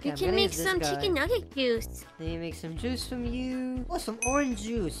 Okay, You I'm can gonna make use this some guy. chicken nugget juice. Let me make some juice from you. Oh, some orange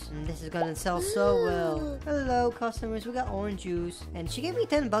juice. And this is gonna sell so well. Hello, customers. We got orange juice. And she gave me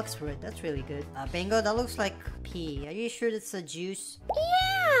 10 bucks for it. That's really good. Bingo, that looks like pea. Are you sure that's a juice?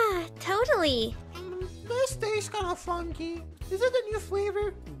 Yeah, totally. This tastes kind of funky. Is it a new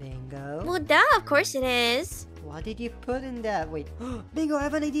flavor? Bingo. Well, duh, of course it is. What did you put in that? Wait. Bingo, I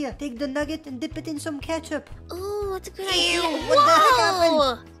have an idea. Take the nugget and dip it in some ketchup. Oh, that's a good Ew, idea. what the heck Whoa!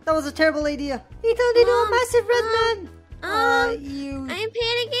 happened? That was a terrible idea. He turned into a massive red man. Ew. I am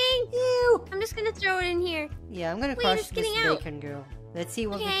panicking. Ew. I'm just gonna throw it in here. Yeah, I'm gonna Wait, crush it's this getting out. bacon girl. Let's see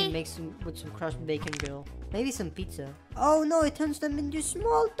what we Okay. can make with some crushed bacon girl. Maybe some pizza. Oh no, it turns them into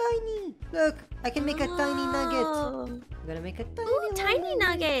small, tiny. Look, I can make a tiny nugget. Oh. I'm gonna make a tiny Ooh, one. tiny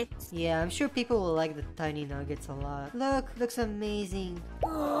nuggets. Yeah, I'm sure people will like the tiny nuggets a lot. Look, looks amazing.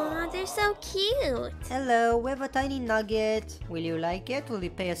 Oh, they're so cute. Hello, we have a tiny nugget. Will you like it? Will you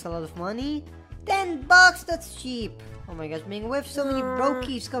pay us a lot of money? 10 bucks, that's cheap. Oh my gosh, Bingo, we have so many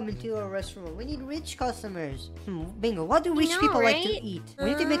brokies coming to our restaurant. We need rich customers. Bingo, what do rich know, people like to right? eat? We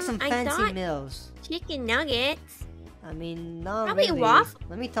need to make some I fancy thought- meals. Chicken nuggets. I mean, not Probably really. waffle.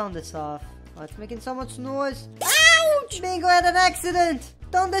 Let me turn this off. Oh, it's making so much noise. Ouch! Bingo had an accident.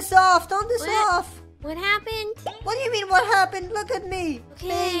 Turn this off. Turn this What? off. What happened? What do you mean? What happened? Look at me. Okay,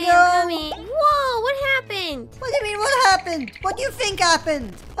 Bingo. I'm coming. Whoa, what happened? What do you mean? What happened? What do you think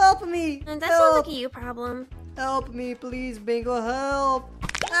happened? Help me. That's Help. not like a you problem. Help me, please, Bingo. Help.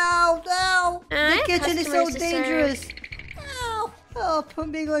 Ow, ow. I The have kitchen is so customers to serve. dangerous. Ow. Help,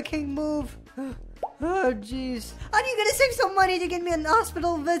 Bingo. I can't move. Oh, jeez. Are you gonna save some money to get me an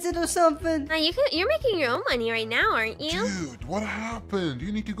hospital visit or something? You're making your own money right now, aren't you? Dude, what happened?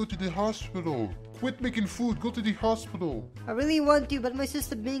 You need to go to the hospital. Quit making food. Go to the hospital. I really want to, but my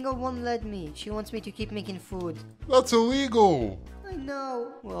sister Bingo won't let me. She wants me to keep making food. That's illegal. I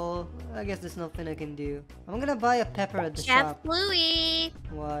know. Well, I guess there's nothing I can do. I'm gonna buy a pepper at the Chef shop. Bluey,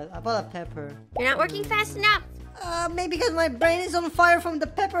 What? I bought a pepper. you're not working fast enough. Maybe because my brain is on fire from the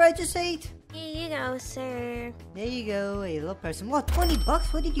pepper I just ate. Here you go, sir. There you go, a little person. What, 20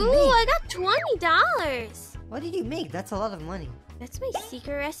 bucks? What did you Ooh, make? I got $20. What did you make? That's a lot of money. That's my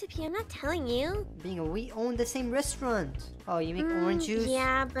secret recipe. I'm not telling you. Bingo, we own the same restaurant. Oh, you make orange juice?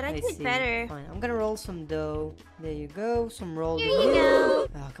 Yeah, but I can see. better. Fine, I'm gonna roll some dough. There you go, some rolled Here you dough.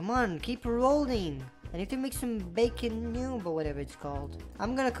 go. Oh, come on, keep rolling. I need to make some bacon noob or whatever it's called.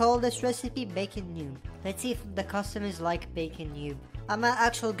 I'm gonna call this recipe bacon noob. Let's see if the customers like bacon noob. I'm an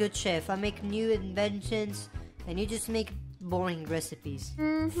actual good chef. I make new inventions and you just make boring recipes.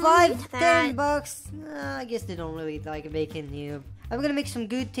 Mm-hmm, 5, look at 10 that. bucks? I guess they don't really like bacon noob. I'm gonna make some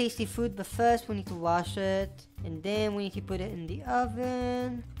good tasty food, but first we need to wash it. And then we need to put it in the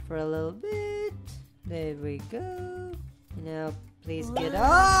oven for a little bit. There we go. Now, please get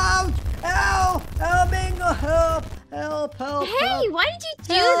out! Ow! Oh, Bingo, help! Help, help, Hey, help. why did you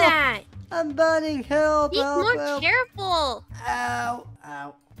do Help. that? I'm burning, help, Be help, more help. careful. Ow,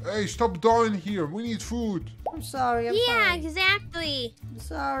 ow. Hey, stop dying here. We need food. I'm sorry, I'm Yeah, fine. exactly. I'm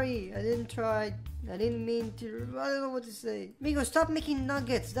sorry, I didn't try. I didn't mean to. I don't know what to say. Migo, stop making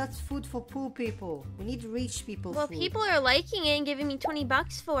nuggets. That's food for poor people. We need rich people Well, food. people are liking it and giving me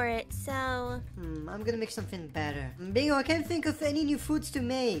 $20 for it, so... I'm gonna make something better. Bingo, I can't think of any new foods to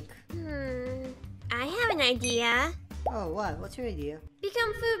make. I have an idea. Oh, what? What's your idea?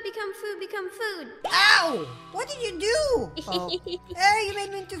 Become food, become food, become food. Ow! What did you do? Oh. Hey, you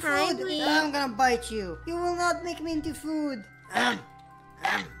made me into Hi, food. Lee. I'm gonna bite you. You will not make me into food.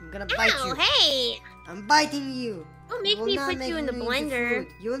 I'm gonna bite Ow, you. hey! I'm biting you. Don't make will me not put make you in the me into blender. food.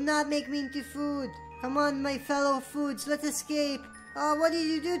 You will not make me into food. Come on, my fellow foods. Let's escape. Oh, what did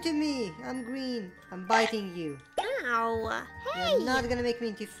you do to me? I'm green. I'm biting you. Ow. Hey! You're not gonna make me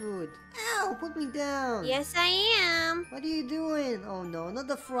into food. Ow, put me down. Yes, I am. What are you doing? Oh no, not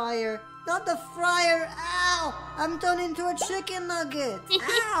the fryer. Not the fryer. Ow! I'm turned into a chicken nugget.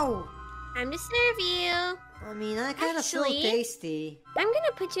 Ow! Time to serve you. I mean, I kind of feel Actually- tasty. I'm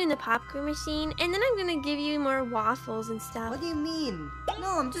gonna put you in the popcorn machine, and then I'm gonna give you more waffles and stuff. What do you mean?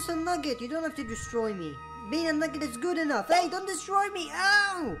 No, I'm just a nugget. You don't have to destroy me. Being a nugget is good enough. Hey, don't destroy me.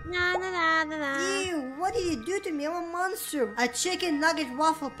 Ow! Na na na na na. Ew, what did you do to me? I'm a monster. A chicken nugget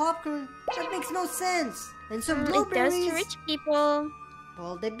waffle popcorn? That makes no sense. And some It blueberries. does to rich people.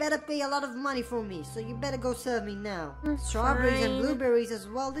 Well, they better pay a lot of money for me, so you better go serve me now. Strawberries and fine. blueberries as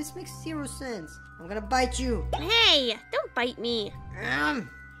well. This makes 0 sense. I'm gonna bite you. Hey, don't bite me. I'm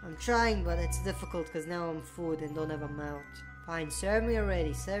trying, but it's difficult because now I'm food and don't have a mouth. Fine, serve me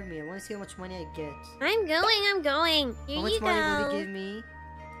already. Serve me. I want to see how much money I get. I'm going. Here How much you money will go. you give me?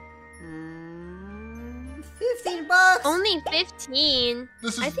 15 bucks. Only 15.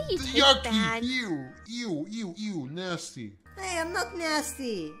 This is I think you taste yucky. bad. Ew, nasty. Hey, I'm not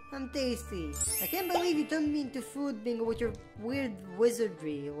nasty. I'm tasty. I can't believe you turned me into food, Bingo, with your weird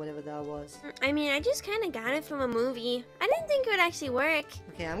wizardry or whatever that was. I mean, I just kind of got it from a movie. I didn't think it would actually work.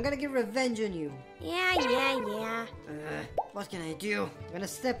 Okay, I'm gonna get revenge on you. Yeah. What can I do? I'm gonna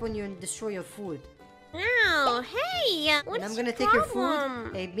step on you and destroy your food. Ow, hey, what's And I'm gonna the take your problem?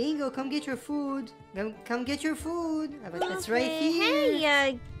 food. Hey, Bingo, come get your food. Come get your food. It's right Okay, here.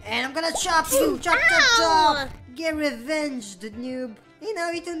 Hey, And I'm gonna chop you. Chop. Ow! Get revenged, noob. Hey, now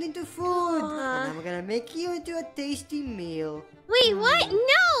you turned into food. And I'm gonna make you into a tasty meal. Wait, what?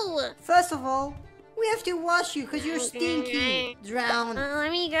 No! First of all, we have to wash you because you're stinky. Drown. Let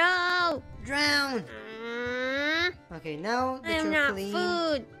me go. Drown. Okay, now that I'm you're not clean,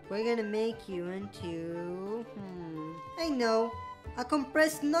 food. we're gonna make you into... I know. A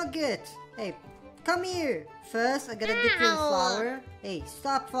compressed nugget. Hey, come here. First, I gotta dip you in Ow. flour. Hey,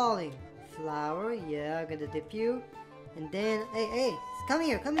 stop falling. Flour, yeah, I gotta dip you. And then, hey, come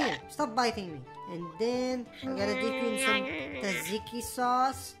here. Stop biting me. And then, I gotta dip you in some tzatziki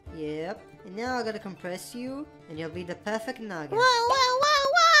sauce. Yep. And now I gotta compress you, and you'll be the perfect nugget.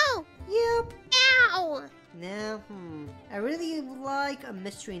 Whoa! Yep. Ow! Now, I really like a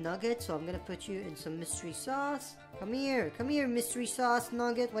mystery nugget, so I'm gonna put you in some mystery sauce. Come here, mystery sauce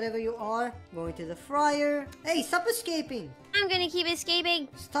nugget, whatever you are. Going to the fryer. Hey, stop escaping! I'm gonna keep escaping.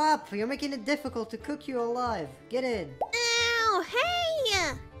 Stop! You're making it difficult to cook you alive. Get in. Ow!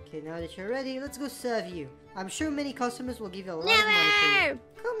 Hey! Okay, now that you're ready, let's go serve you. I'm sure many customers will give you a lot of money for you. Never!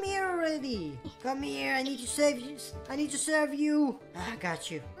 Come here already. Come here, I need to save you. I need to serve you. I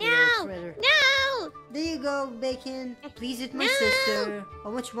got you. you little No! critter. No! There you go, Bacon. Please hit my No. sister.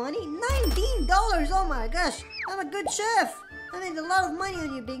 How much money? $19! Oh my gosh. I'm a good chef. I made a lot of money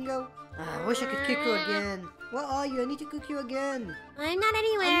on you, Bingo. I wish I could cook you again. Where are you? I need to cook you again. I'm not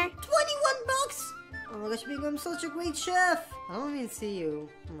anywhere. 21 bucks? Oh my gosh, Bingo, I'm such a great chef. I don't even see you.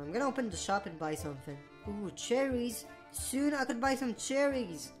 I'm gonna open the shop and buy something. Ooh, cherries. Soon I could buy some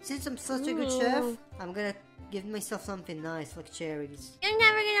cherries. Since I'm such a good chef, I'm gonna give myself something nice like cherries. You're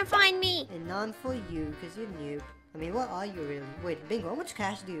never gonna find me. And none for you, because you're new. I mean, what are you really? Wait, Bingo, how much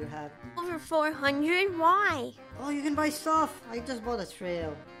cash do you have? Over 400? Why? Oh, you can buy stuff. I just bought a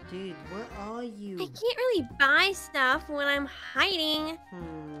trail. Dude, where are you? I can't really buy stuff when I'm hiding.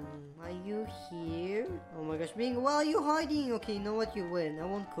 Are you here? Oh my gosh, Bingo, where are you hiding? Okay, you know what? You win. I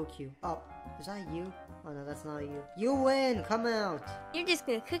won't cook you. Oh, is that you? Oh no, that's not you. You win! Come out! You're just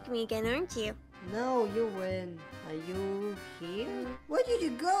gonna cook me again, aren't you? No, you win. Are you here? Where did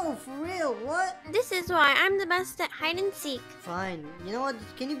you go? For real? What? This is why I'm the best at hide and seek. Fine. You know what?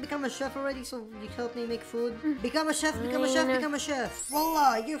 Can you become a chef already so you help me make food? Become a chef, become a chef, become a chef.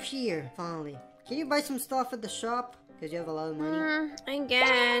 Voila, you're here. Finally. Can you buy some stuff at the shop? Because you have a lot of money. I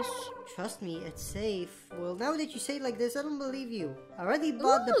guess. Trust me, it's safe. Well, now that you say it like this, I don't believe you. I already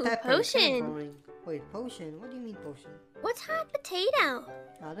bought the Ooh, pepper. potion. Wait, potion? What do you mean potion? What's hot potato?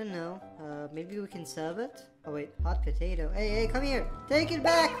 I don't know. Maybe we can serve it? Oh wait, hot potato. Hey, come here. Take it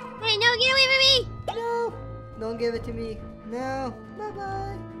back. Hey, no, get away from me. No. Don't give it to me. No.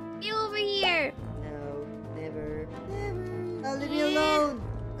 Bye-bye. Get over here. No. Never. Never. Leave me alone.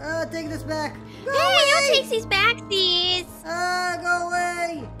 Take this back. Go Hey, away. don't take these backsies. Go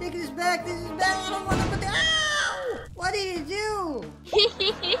away. Take this back. This is back. I don't want to put the... Ow! What did you do?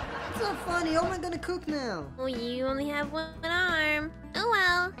 It's not funny. How am I gonna cook now? Well, you only have one arm. Oh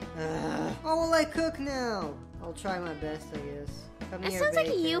well. How will I cook now? I'll try my best, I guess. Come That here, sounds like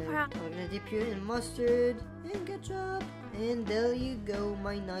a you bacon. problem. I'm gonna dip you in mustard and ketchup. And there you go,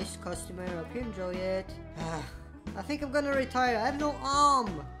 my nice customer. I hope you enjoy it. I think I'm gonna retire. I have no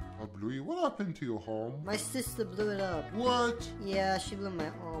arm. Bluey, what happened to your arm? My sister blew it up. What? Yeah, she blew my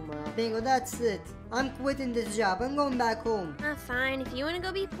arm up. Bingo, that's it. I'm quitting this job. I'm going back home. Fine. If you want to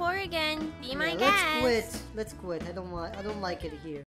go be poor again, be my Yeah, guest. Let's quit. I don't like it here.